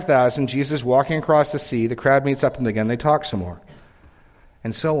feeding of 5,000, Jesus walking across the sea, the crowd meets up with him again, they talk some more,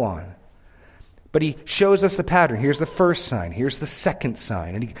 and so on. But he shows us the pattern. Here's the first sign. Here's the second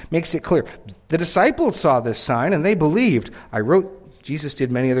sign. And he makes it clear. The disciples saw this sign and they believed. Jesus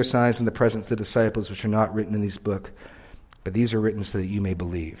did many other signs in the presence of the disciples which are not written in this book, but these are written so that you may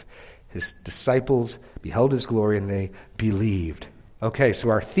believe. His disciples beheld his glory and they believed. Okay, so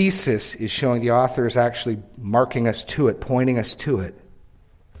our thesis is showing the author is actually marking us to it, pointing us to it.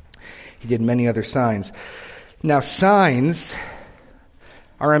 He did many other signs. Now, signs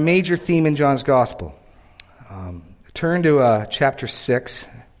are a major theme in John's Gospel. Turn to chapter 6.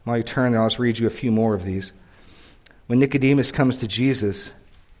 While you turn, I'll just read you a few more of these. When Nicodemus comes to Jesus,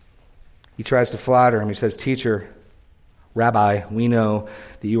 he tries to flatter him. He says, "Teacher, Rabbi, we know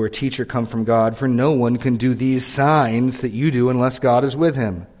that you are a teacher come from God, for no one can do these signs that you do unless God is with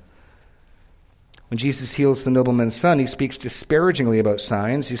him." When Jesus heals the nobleman's son, he speaks disparagingly about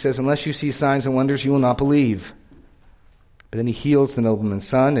signs. He says, "Unless you see signs and wonders, you will not believe." But then he heals the nobleman's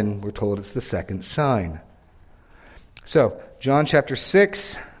son, and we're told it's the second sign. So, John chapter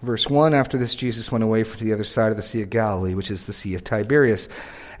 6, verse 1, after this Jesus went away to the other side of the Sea of Galilee, which is the Sea of Tiberias,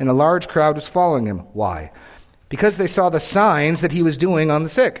 and a large crowd was following him. Why? Because they saw the signs that he was doing on the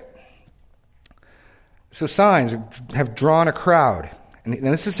sick. So signs have drawn a crowd. And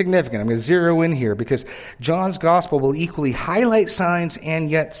this is significant. I'm going to zero in here because John's gospel will equally highlight signs and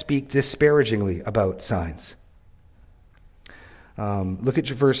yet speak disparagingly about signs. Look at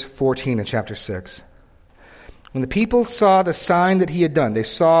verse 14 in chapter 6. When the people saw the sign that he had done, they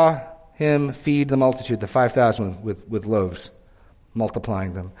saw him feed the multitude, the 5,000 with loaves,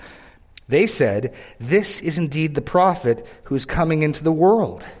 multiplying them. They said, "This is indeed the prophet who is coming into the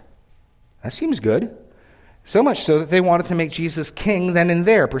world." That seems good. So much so that they wanted to make Jesus king then and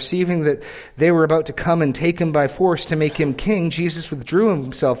there. Perceiving that they were about to come and take him by force to make him king, Jesus withdrew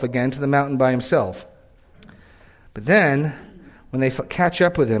himself again to the mountain by himself. But then, when they catch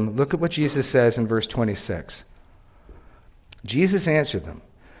up with him, look at what Jesus says in verse 26. Jesus answered them,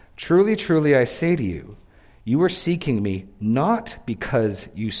 "Truly, truly, I say to you, you are seeking me not because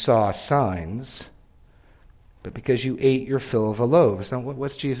you saw signs, but because you ate your fill of the loaves." Now,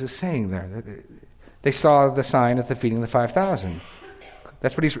 what's Jesus saying there? They saw the sign of the feeding of the 5,000.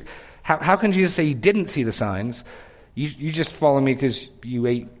 That's what he's... How can Jesus say he didn't see the signs? You just follow me because you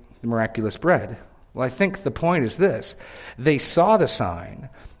ate the miraculous bread. Well, I think the point is this. They saw the sign,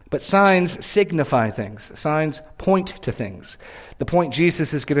 but signs signify things. Signs point to things. The point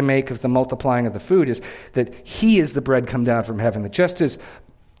Jesus is going to make of the multiplying of the food is that he is the bread come down from heaven. That just as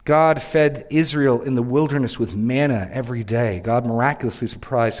God fed Israel in the wilderness with manna every day, God miraculously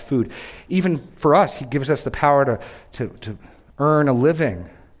supplies food. Even for us, he gives us the power to earn a living.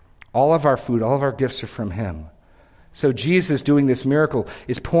 All of our food, all of our gifts are from him. So Jesus doing this miracle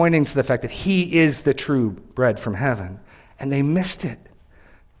is pointing to the fact that he is the true bread from heaven. And they missed it.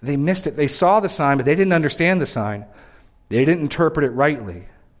 They missed it. They saw the sign, but they didn't understand the sign. They didn't interpret it rightly.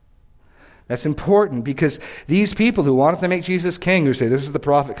 That's important because these people who wanted to make Jesus king, who say, this is the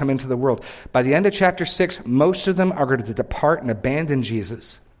prophet come into the world, by the end of chapter 6, most of them are going to depart and abandon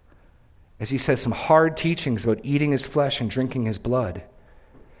Jesus as he says some hard teachings about eating his flesh and drinking his blood.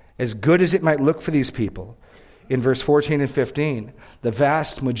 As good as it might look for these people, in verse 14 and 15, the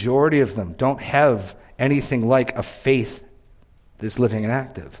vast majority of them don't have anything like a faith that's living and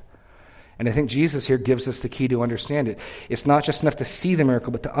active. And I think Jesus here gives us the key to understand it. It's not just enough to see the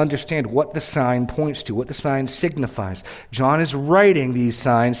miracle, but to understand what the sign points to, what the sign signifies. John is writing these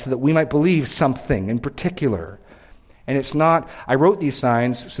signs so that we might believe something in particular. And it's not, I wrote these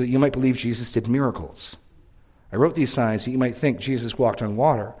signs so that you might believe Jesus did miracles. I wrote these signs so you might think Jesus walked on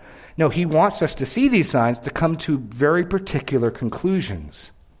water. No, he wants us to see these signs to come to very particular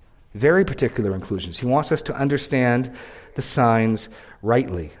conclusions. Very particular conclusions. He wants us to understand the signs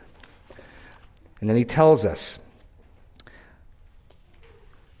rightly. And then he tells us,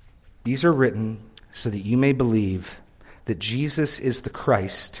 these are written so that you may believe that Jesus is the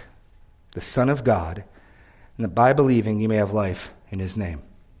Christ, the Son of God, and that by believing you may have life in his name.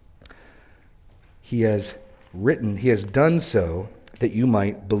 He has done so that you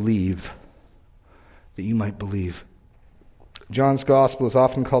might believe. That you might believe. John's gospel is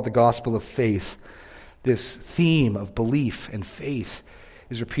often called the gospel of faith. This theme of belief and faith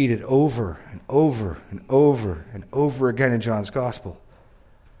is repeated over and over and over and over again in John's gospel.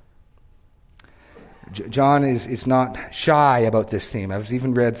 John is not shy about this theme. I've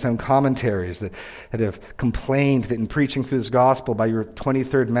even read some commentaries that have complained that in preaching through this gospel, by your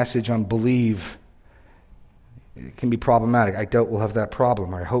 23rd message on believe, it can be problematic. I doubt we'll have that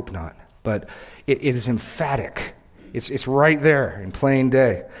problem, or I hope not. But it is emphatic. It's right there in plain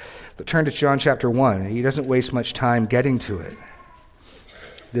day. But turn to John chapter 1. He doesn't waste much time getting to it.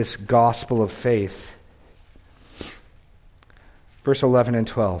 This gospel of faith. Verse 11 and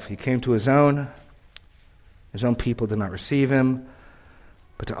 12. He came to his own people did not receive him,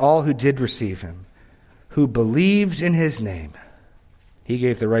 but to all who did receive him, who believed in his name, he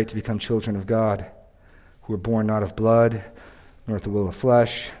gave the right to become children of God, who were born not of blood, nor of the will of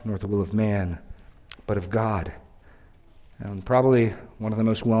flesh, nor of the will of man, but of God. And probably one of the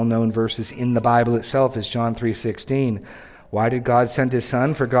most well-known verses in the Bible itself is John 3:16. Why did God send his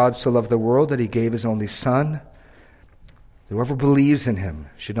Son? For God so loved the world that he gave his only Son. Whoever believes in him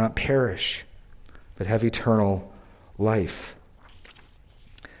should not perish, but have eternal life.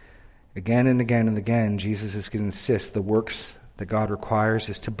 Again and again and again, Jesus is going to insist the works that God requires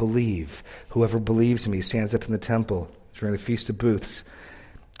is to believe. Whoever believes in me stands up in the temple during the Feast of Booths.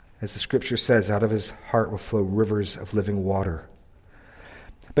 As the scripture says, out of his heart will flow rivers of living water.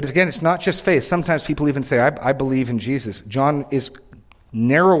 But again, it's not just faith. Sometimes people even say, I believe in Jesus. John is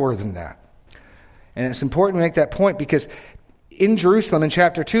narrower than that. And it's important to make that point because in Jerusalem in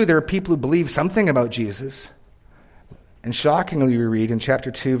chapter 2, there are people who believe something about Jesus. And shockingly, we read in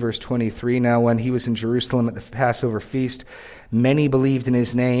chapter 2, verse 23, now when he was in Jerusalem at the Passover feast, many believed in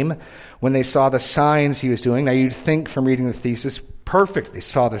his name when they saw the signs he was doing. Now you'd think from reading the thesis, perfect. They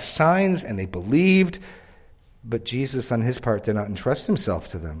saw the signs and they believed. But Jesus, on his part, did not entrust himself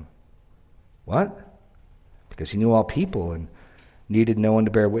to them. What? Because he knew all people and needed no one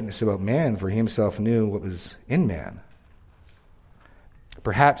to bear witness about man, for he himself knew what was in man.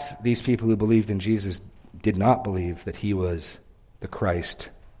 Perhaps these people who believed in Jesus did not believe that he was the Christ,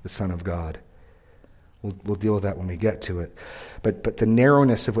 the Son of God. We'll deal with that when we get to it. But the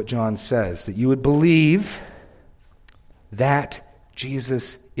narrowness of what John says, that you would believe that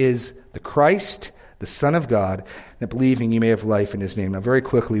Jesus is the Christ, the Son of God, that believing you may have life in his name. Now, very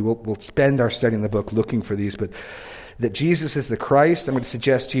quickly, we'll spend our study in the book looking for these, but that Jesus is the Christ, I'm going to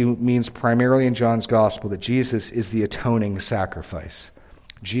suggest to you, means primarily in John's gospel that Jesus is the atoning sacrifice.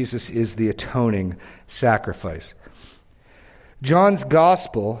 Jesus is the atoning sacrifice. John's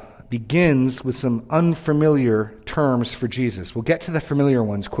gospel begins with some unfamiliar terms for Jesus. We'll get to the familiar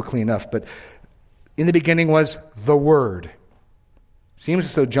ones quickly enough, but in the beginning was the Word. Seems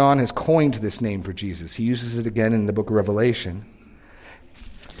as though John has coined this name for Jesus. He uses it again in the book of Revelation.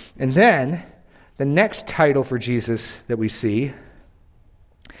 And then, the next title for Jesus that we see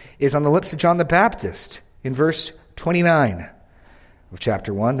is on the lips of John the Baptist in verse 29 of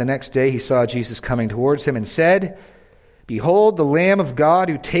chapter 1. The next day he saw Jesus coming towards him and said, Behold, the Lamb of God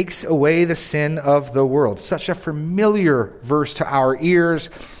who takes away the sin of the world. Such a familiar verse to our ears,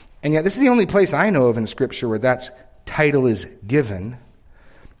 and yet this is the only place I know of in Scripture where that title is given.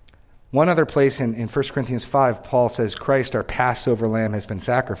 One other place in 1 Corinthians 5, Paul says, Christ, our Passover lamb, has been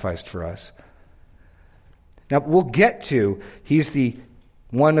sacrificed for us. Now, we'll get to, he's the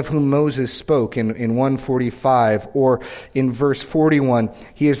one of whom Moses spoke in 145, or in verse 41,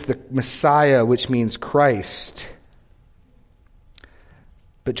 he is the Messiah, which means Christ.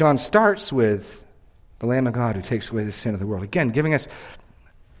 But John starts with the Lamb of God who takes away the sin of the world. Again, giving us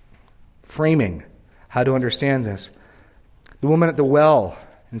framing how to understand this. The woman at the well,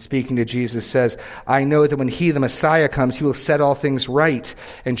 in speaking to Jesus, says, I know that when he, the Messiah, comes, he will set all things right.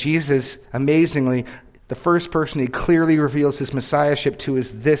 And Jesus, amazingly, the first person he clearly reveals his messiahship to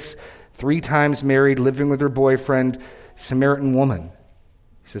is this 3 times married, living with her boyfriend, Samaritan woman.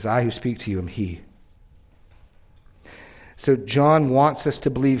 He says, I who speak to you am he. So John wants us to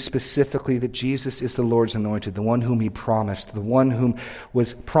believe specifically that Jesus is the Lord's anointed, the one whom he promised, the one whom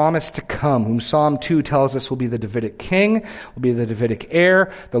was promised to come, whom Psalm 2 tells us will be the Davidic king, will be the Davidic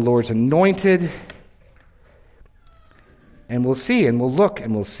heir, the Lord's anointed. And we'll see, and we'll look,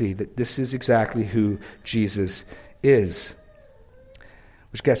 and we'll see that this is exactly who Jesus is.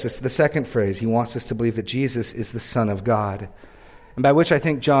 Which gets us to the second phrase. He wants us to believe that Jesus is the Son of God. And by which I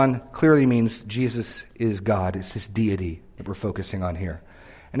think John clearly means Jesus is God. It's his deity that we're focusing on here.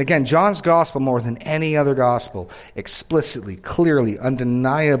 And again, John's gospel, more than any other gospel, explicitly, clearly,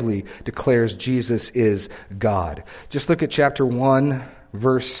 undeniably declares Jesus is God. Just look at chapter 1,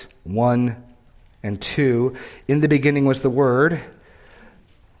 verse 1 and 2. In the beginning was the Word.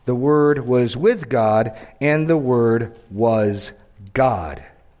 The Word was with God, and the Word was God.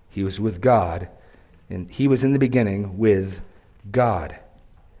 He was with God, and he was in the beginning with God.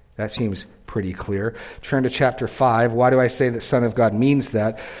 That seems pretty clear. Turn to chapter 5. Why do I say that Son of God means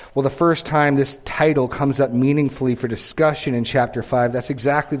that? Well, the first time this title comes up meaningfully for discussion in chapter 5, that's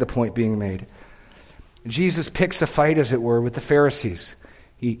exactly the point being made. Jesus picks a fight, as it were, with the Pharisees.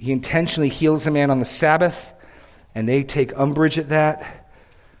 He intentionally heals a man on the Sabbath, and they take umbrage at that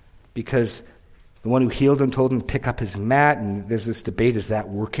because the one who healed him told him to pick up his mat, and there's this debate, is that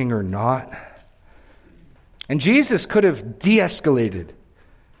working or not? And Jesus could have de-escalated.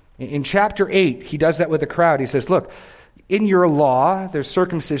 In chapter 8, he does that with the crowd. He says, look, in your law, there's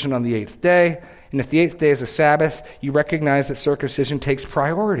circumcision on the 8th day, and if the 8th day is a Sabbath, you recognize that circumcision takes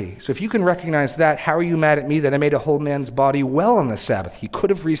priority. So if you can recognize that, how are you mad at me that I made a whole man's body well on the Sabbath? He could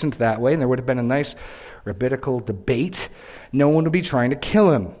have reasoned that way, and there would have been a nice rabbinical debate. No one would be trying to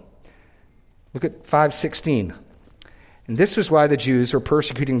kill him. Look at 5:16. And this was why the Jews were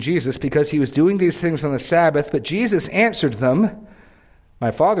persecuting Jesus, because he was doing these things on the Sabbath, but Jesus answered them, my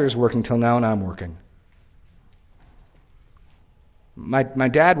Father is working till now, and I'm working. My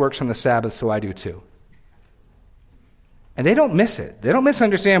dad works on the Sabbath, so I do too. And they don't miss it. They don't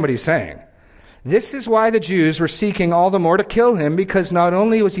misunderstand what he's saying. This is why the Jews were seeking all the more to kill him, because not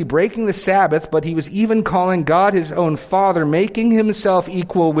only was he breaking the Sabbath, but he was even calling God his own Father, making himself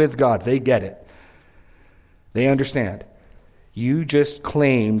equal with God. They get it. They understand. You just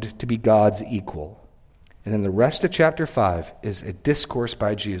claimed to be God's equal. And then the rest of chapter 5 is a discourse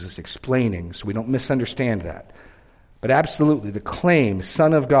by Jesus explaining, so we don't misunderstand that. But absolutely, the claim,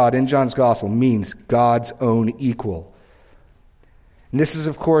 Son of God, in John's Gospel means God's own equal. And this is,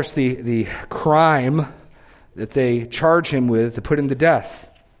 of course, the crime that they charge him with to put him to death.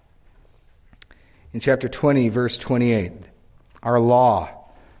 In chapter 20, verse 28, our law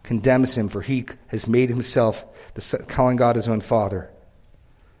condemns him, for he has made himself, calling God his own Father.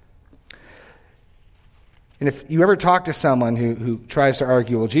 And if you ever talk to someone who tries to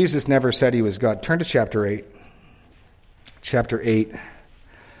argue, well, Jesus never said he was God, turn to chapter 8. Chapter 8.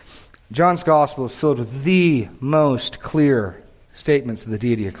 John's Gospel is filled with the most clear statements of the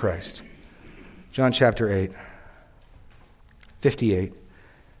deity of Christ. John chapter 8, 58.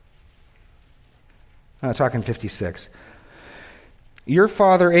 I'm talking 56. Your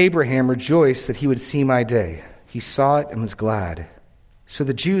father Abraham rejoiced that he would see my day. He saw it and was glad. So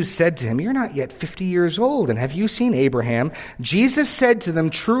the Jews said to him, you're not yet 50 years old, and have you seen Abraham? Jesus said to them,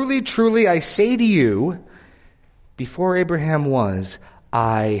 truly, truly, I say to you, before Abraham was,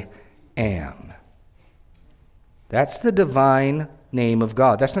 I am. That's the divine name of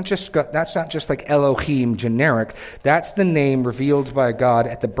God. That's not just like Elohim generic. That's the name revealed by God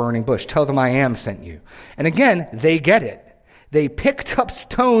at the burning bush. Tell them I am sent you. And again, they get it. They picked up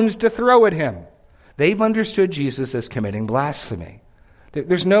stones to throw at him. They've understood Jesus as committing blasphemy.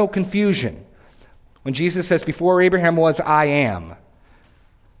 There's no confusion. When Jesus says, before Abraham was, I am.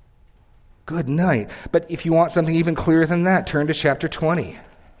 Good night. But if you want something even clearer than that, turn to chapter 20.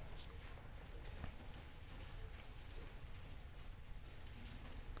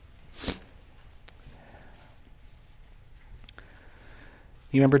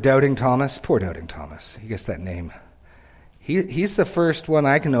 You remember Doubting Thomas? Poor Doubting Thomas. He gets that name. He's the first one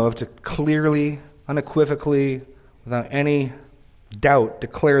I can know of to clearly, unequivocally, without any doubt,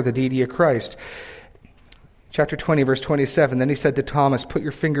 declare the deity of Christ. Chapter 20, verse 27, then he said to Thomas, put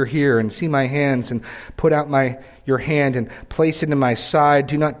your finger here and see my hands, and put out your hand and place it in my side.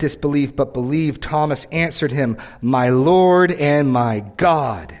 Do not disbelieve, but believe. Thomas answered him, my Lord and my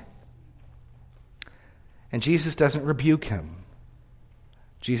God. And Jesus doesn't rebuke him.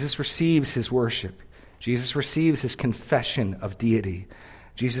 Jesus receives his worship. Jesus receives his confession of deity.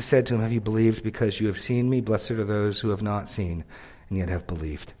 Jesus said to him, have you believed because you have seen me? Blessed are those who have not seen and yet have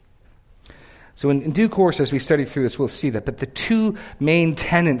believed. So in due course, as we study through this, we'll see that. But the two main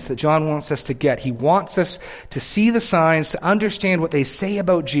tenets that John wants us to get, he wants us to see the signs, to understand what they say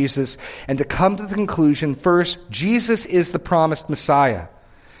about Jesus, and to come to the conclusion, first, Jesus is the promised Messiah.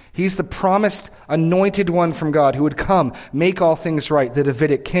 He's the promised anointed one from God who would come, make all things right, the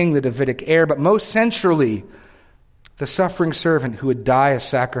Davidic king, the Davidic heir, but most centrally, the suffering servant who would die a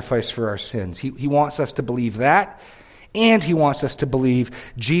sacrifice for our sins. He wants us to believe that. And he wants us to believe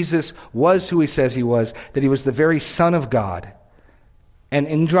Jesus was who he says he was, that he was the very Son of God. And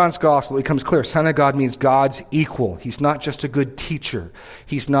in John's Gospel, it becomes clear, Son of God means God's equal. He's not just a good teacher.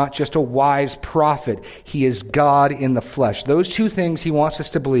 He's not just a wise prophet. He is God in the flesh. Those two things he wants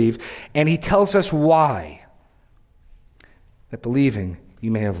us to believe, and he tells us why. That believing,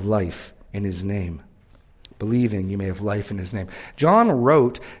 you may have life in his name. Believing, you may have life in his name. John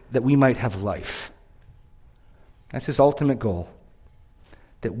wrote that we might have life. That's his ultimate goal,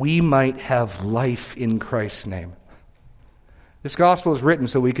 that we might have life in Christ's name. This gospel is written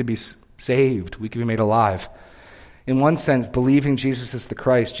so we could be saved, we could be made alive. In one sense, believing Jesus is the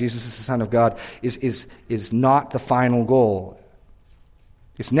Christ, Jesus is the Son of God, is not the final goal.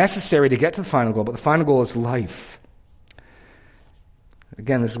 It's necessary to get to the final goal, but the final goal is life.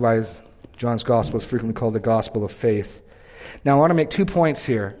 Again, this is why John's gospel is frequently called the gospel of faith. Now, I want to make 2 points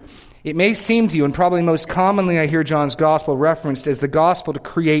here. It may seem to you, and probably most commonly I hear John's gospel referenced as the gospel to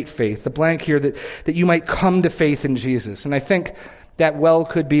create faith, the blank here that you might come to faith in Jesus. And I think that well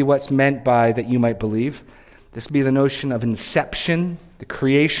could be what's meant by that you might believe. This would be the notion of inception, the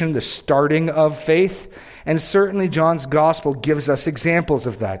creation, the starting of faith. And certainly John's gospel gives us examples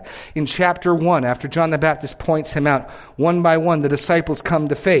of that. In chapter 1, after John the Baptist points him out, one by one the disciples come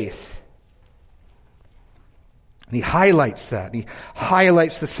to faith. And he highlights that. He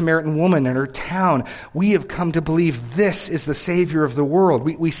highlights the Samaritan woman in her town. We have come to believe this is the Savior of the world.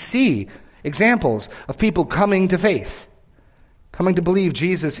 We see examples of people coming to faith, coming to believe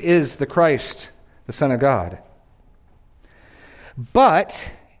Jesus is the Christ, the Son of God. But,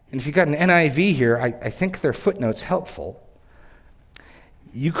 and if you've got an NIV here, I think their footnote's helpful.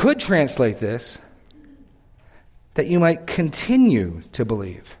 You could translate this that you might continue to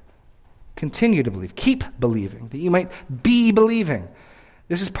believe. Continue to believe. Keep believing. That you might be believing.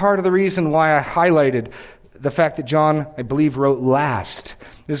 This is part of the reason why I highlighted the fact that John, I believe, wrote last.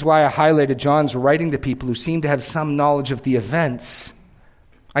 This is why I highlighted John's writing to people who seem to have some knowledge of the events.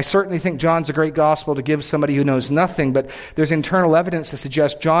 I certainly think John's a great gospel to give somebody who knows nothing, but there's internal evidence to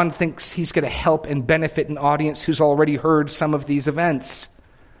suggest John thinks he's going to help and benefit an audience who's already heard some of these events,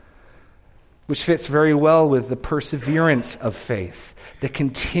 which fits very well with the perseverance of faith, the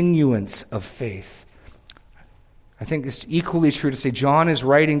continuance of faith. I think it's equally true to say John is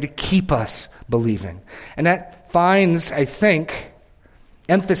writing to keep us believing. And that finds, I think,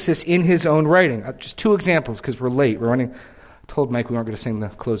 emphasis in his own writing. Just 2 examples because we're late. I told Mike we weren't going to sing the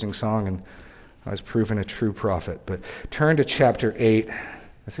closing song, and I was proven a true prophet. But turn to chapter 8.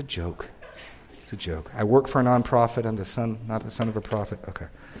 That's a joke. It's a joke. I work for a nonprofit. I'm the son, not the son of a prophet. Okay.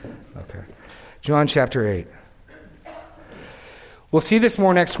 John chapter 8. We'll see this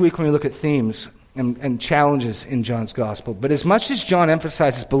more next week when we look at themes and challenges in John's gospel. But as much as John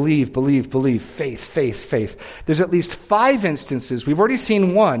emphasizes believe, faith, there's at least 5 instances, we've already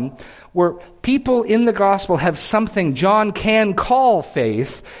seen one, where people in the gospel have something John can call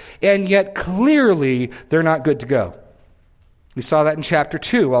faith, and yet clearly they're not good to go. We saw that in chapter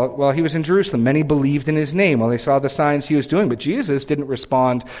 2. While he was in Jerusalem, many believed in his name while they saw the signs he was doing. But Jesus didn't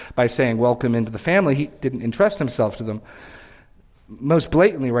respond by saying, welcome into the family. He didn't entrust himself to them. Most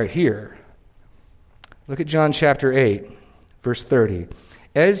blatantly right here. Look at John chapter 8, verse 30.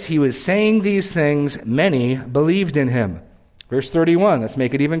 As he was saying these things, many believed in him. Verse 31, let's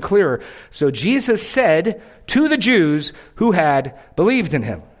make it even clearer. So Jesus said to the Jews who had believed in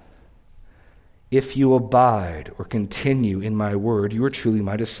him, if you abide or continue in my word, you are truly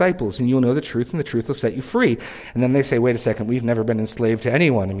my disciples, and you'll know the truth, and the truth will set you free. And then they say, wait a second, we've never been enslaved to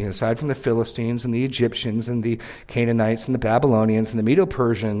anyone. I mean, aside from the Philistines and the Egyptians and the Canaanites and the Babylonians and the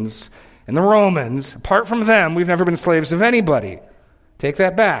Medo-Persians and the Romans, apart from them, we've never been slaves of anybody. Take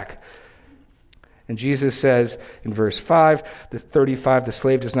that back. And Jesus says in verse 5, 35, the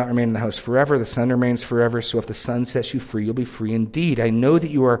slave does not remain in the house forever, the son remains forever, so if the son sets you free, you'll be free indeed. I know that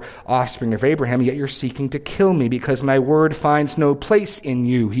you are offspring of Abraham, yet you're seeking to kill me because my word finds no place in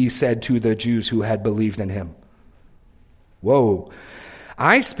you, he said to the Jews who had believed in him. Whoa.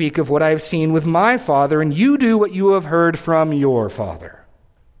 I speak of what I have seen with my father, and you do what you have heard from your father.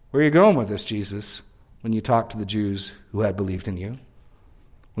 Where are you going with this, Jesus, when you talk to the Jews who had believed in you?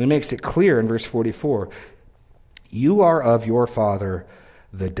 Well, he makes it clear in verse 44, you are of your father,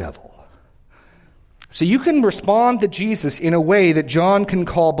 the devil. So you can respond to Jesus in a way that John can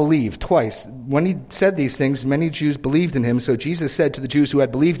call believe twice. When he said these things, many Jews believed in him. So Jesus said to the Jews who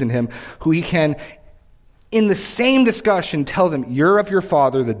had believed in him, who he can, in the same discussion, tell them, you're of your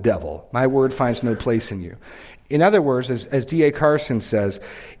father, the devil. My word finds no place in you. In other words, as D.A. Carson says,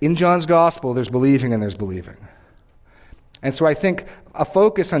 in John's gospel, there's believing and there's believing. And so I think a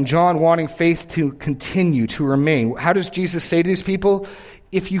focus on John wanting faith to continue, to remain. How does Jesus say to these people?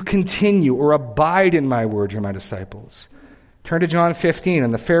 If you continue or abide in my word, you're my disciples. Turn to John 15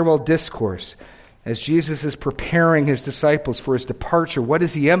 and the farewell discourse. As Jesus is preparing his disciples for his departure, what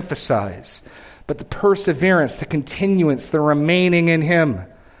does he emphasize? But the perseverance, the continuance, the remaining in him.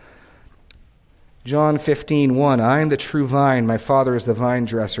 John 15:1, I am the true vine, my Father is the vine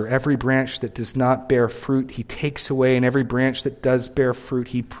dresser. Every branch that does not bear fruit, he takes away, and every branch that does bear fruit,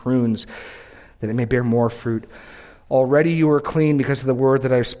 he prunes, that it may bear more fruit. Already you are clean because of the word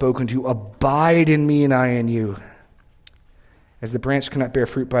that I have spoken to you. Abide in me and I in you. As the branch cannot bear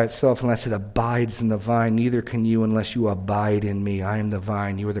fruit by itself unless it abides in the vine, neither can you unless you abide in me. I am the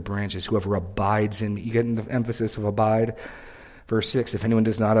vine, you are the branches. Whoever abides in me. You get the emphasis of abide? Verse 6, if anyone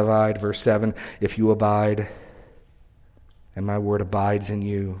does not abide. Verse 7, if you abide, and my word abides in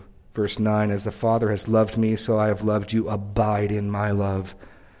you. Verse 9, as the Father has loved me, so I have loved you. Abide in my love.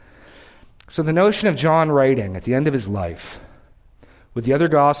 So the notion of John writing at the end of his life, with the other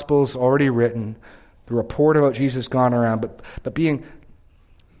Gospels already written, the report about Jesus gone around, but being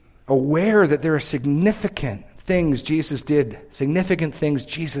aware that there are significant things Jesus did, significant things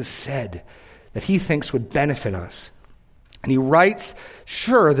Jesus said that he thinks would benefit us. And he writes,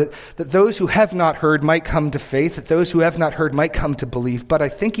 sure, that those who have not heard might come to faith, that those who have not heard might come to believe. But I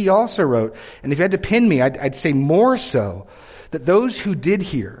think he also wrote, and if you had to pin me, I'd say more so, that those who did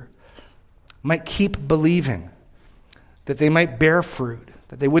hear might keep believing, that they might bear fruit,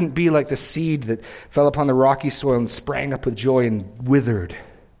 that they wouldn't be like the seed that fell upon the rocky soil and sprang up with joy and withered,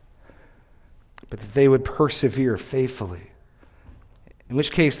 but that they would persevere faithfully. In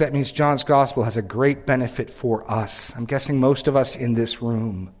which case, that means John's gospel has a great benefit for us. I'm guessing most of us in this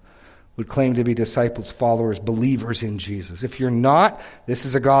room would claim to be disciples, followers, believers in Jesus. If you're not, this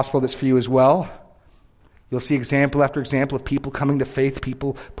is a gospel that's for you as well. You'll see example after example of people coming to faith,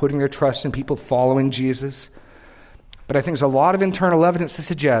 people putting their trust in, people following Jesus. But I think there's a lot of internal evidence to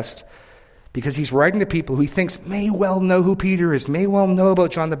suggest, because he's writing to people who he thinks may well know who Peter is, may well know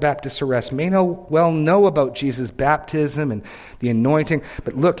about John the Baptist's arrest, may well know about Jesus' baptism and the anointing.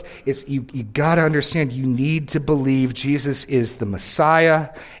 But look, you got to understand, you need to believe Jesus is the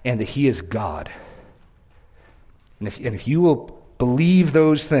Messiah and that he is God. And if you will believe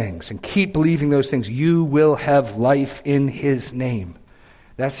those things and keep believing those things, you will have life in his name.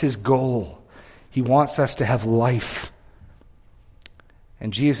 That's his goal. He wants us to have life.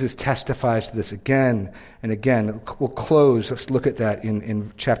 And Jesus testifies to this again and again. We'll close. Let's look at that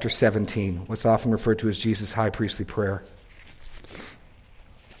in chapter 17, what's often referred to as Jesus' high priestly prayer.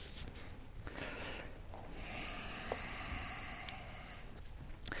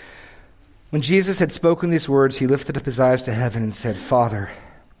 When Jesus had spoken these words, he lifted up his eyes to heaven and said, Father,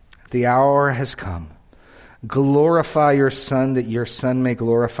 the hour has come. Glorify your Son, that your Son may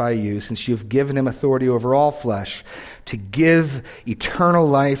glorify you, since you have given him authority over all flesh, to give eternal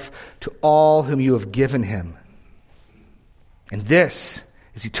life to all whom you have given him. And this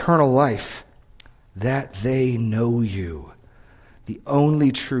is eternal life, that they know you, the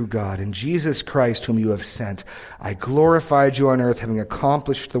only true God, and Jesus Christ whom you have sent. I glorified you on earth, having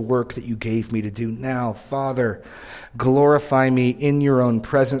accomplished the work that you gave me to do. Now, Father, glorify me in your own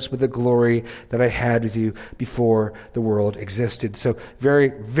presence with the glory that I had with you before the world existed. So very,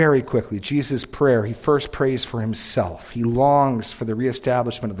 very quickly, Jesus' prayer, he first prays for himself. He longs for the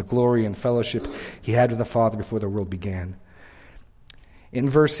reestablishment of the glory and fellowship he had with the Father before the world began. In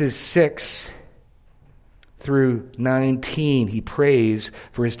verses 6 through 19, he prays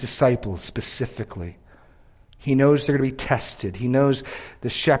for his disciples specifically. He knows they're going to be tested. He knows the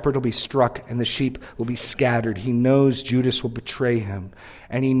shepherd will be struck and the sheep will be scattered. He knows Judas will betray him.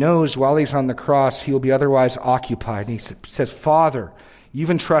 And he knows while he's on the cross, he will be otherwise occupied. And he says, Father, You've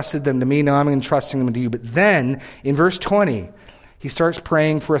entrusted them to me, now I'm entrusting them to you. But then, in verse 20, he starts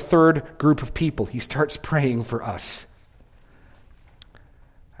praying for a third group of people. He starts praying for us.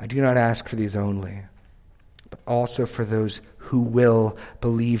 I do not ask for these only, but also for those who will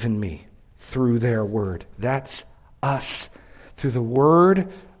believe in me through their word. That's us. Through the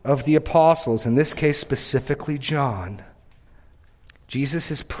word of the apostles, in this case specifically John,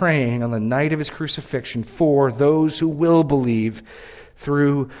 Jesus is praying on the night of his crucifixion for those who will believe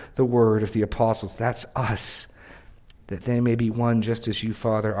through the word of the apostles. That's us. That they may be one just as you,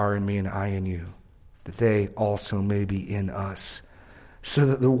 Father, are in me and I in you. That they also may be in us. So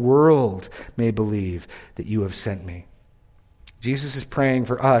that the world may believe that you have sent me. Jesus is praying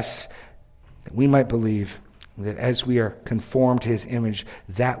for us that we might believe, that as we are conformed to his image,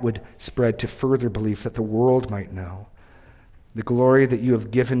 that would spread to further belief, that the world might know. The glory that you have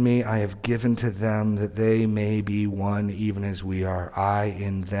given me, I have given to them, that they may be one even as we are. I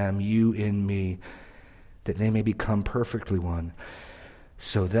in them, you in me, that they may become perfectly one,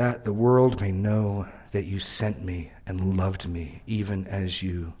 so that the world may know that you sent me and loved me, even as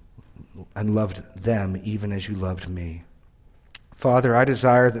you, and loved them even as you loved me. Father, I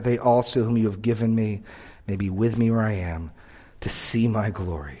desire that they also whom you have given me may be with me where I am, to see my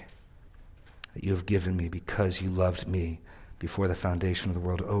glory that you have given me because you loved me before the foundation of the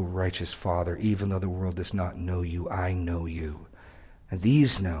world. O righteous Father, even though the world does not know you, I know you. And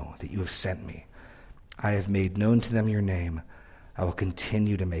these know that you have sent me. I have made known to them your name. I will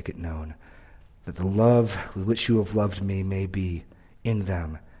continue to make it known, that the love with which you have loved me may be in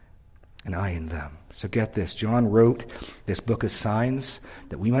them and I in them. So get this, John wrote this book of signs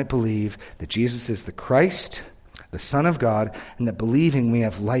that we might believe that Jesus is the Christ, the Son of God, and that believing we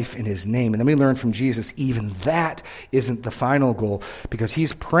have life in his name. And then we learn from Jesus, even that isn't the final goal, because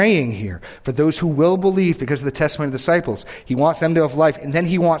he's praying here for those who will believe because of the testimony of the disciples. He wants them to have life, and then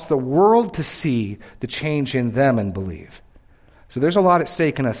he wants the world to see the change in them and believe. So there's a lot at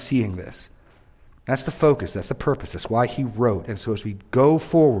stake in us seeing this. That's the focus, that's the purpose, that's why he wrote. And so as we go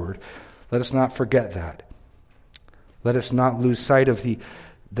forward, let us not forget that. Let us not lose sight of the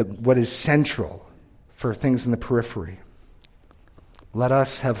what is central for things in the periphery. Let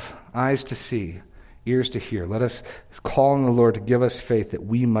us have eyes to see, ears to hear. Let us call on the Lord to give us faith that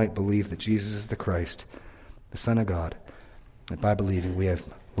we might believe that Jesus is the Christ, the Son of God, that by believing we have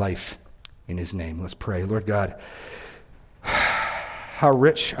life in his name. Let's pray. Lord God, how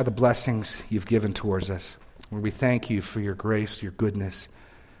rich are the blessings you've given towards us. Lord, we thank you for your grace, your goodness.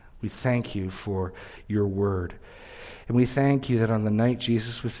 We thank you for your word. And we thank you that on the night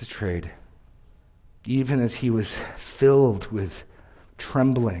Jesus was betrayed, even as he was filled with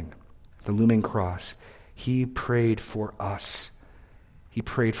trembling at the looming cross, he prayed for us. He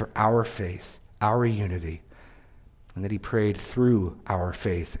prayed for our faith, our unity, and that he prayed through our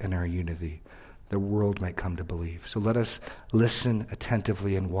faith and our unity, the world might come to believe. So let us listen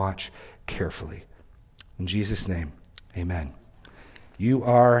attentively and watch carefully. In Jesus' name, amen. You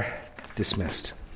are dismissed.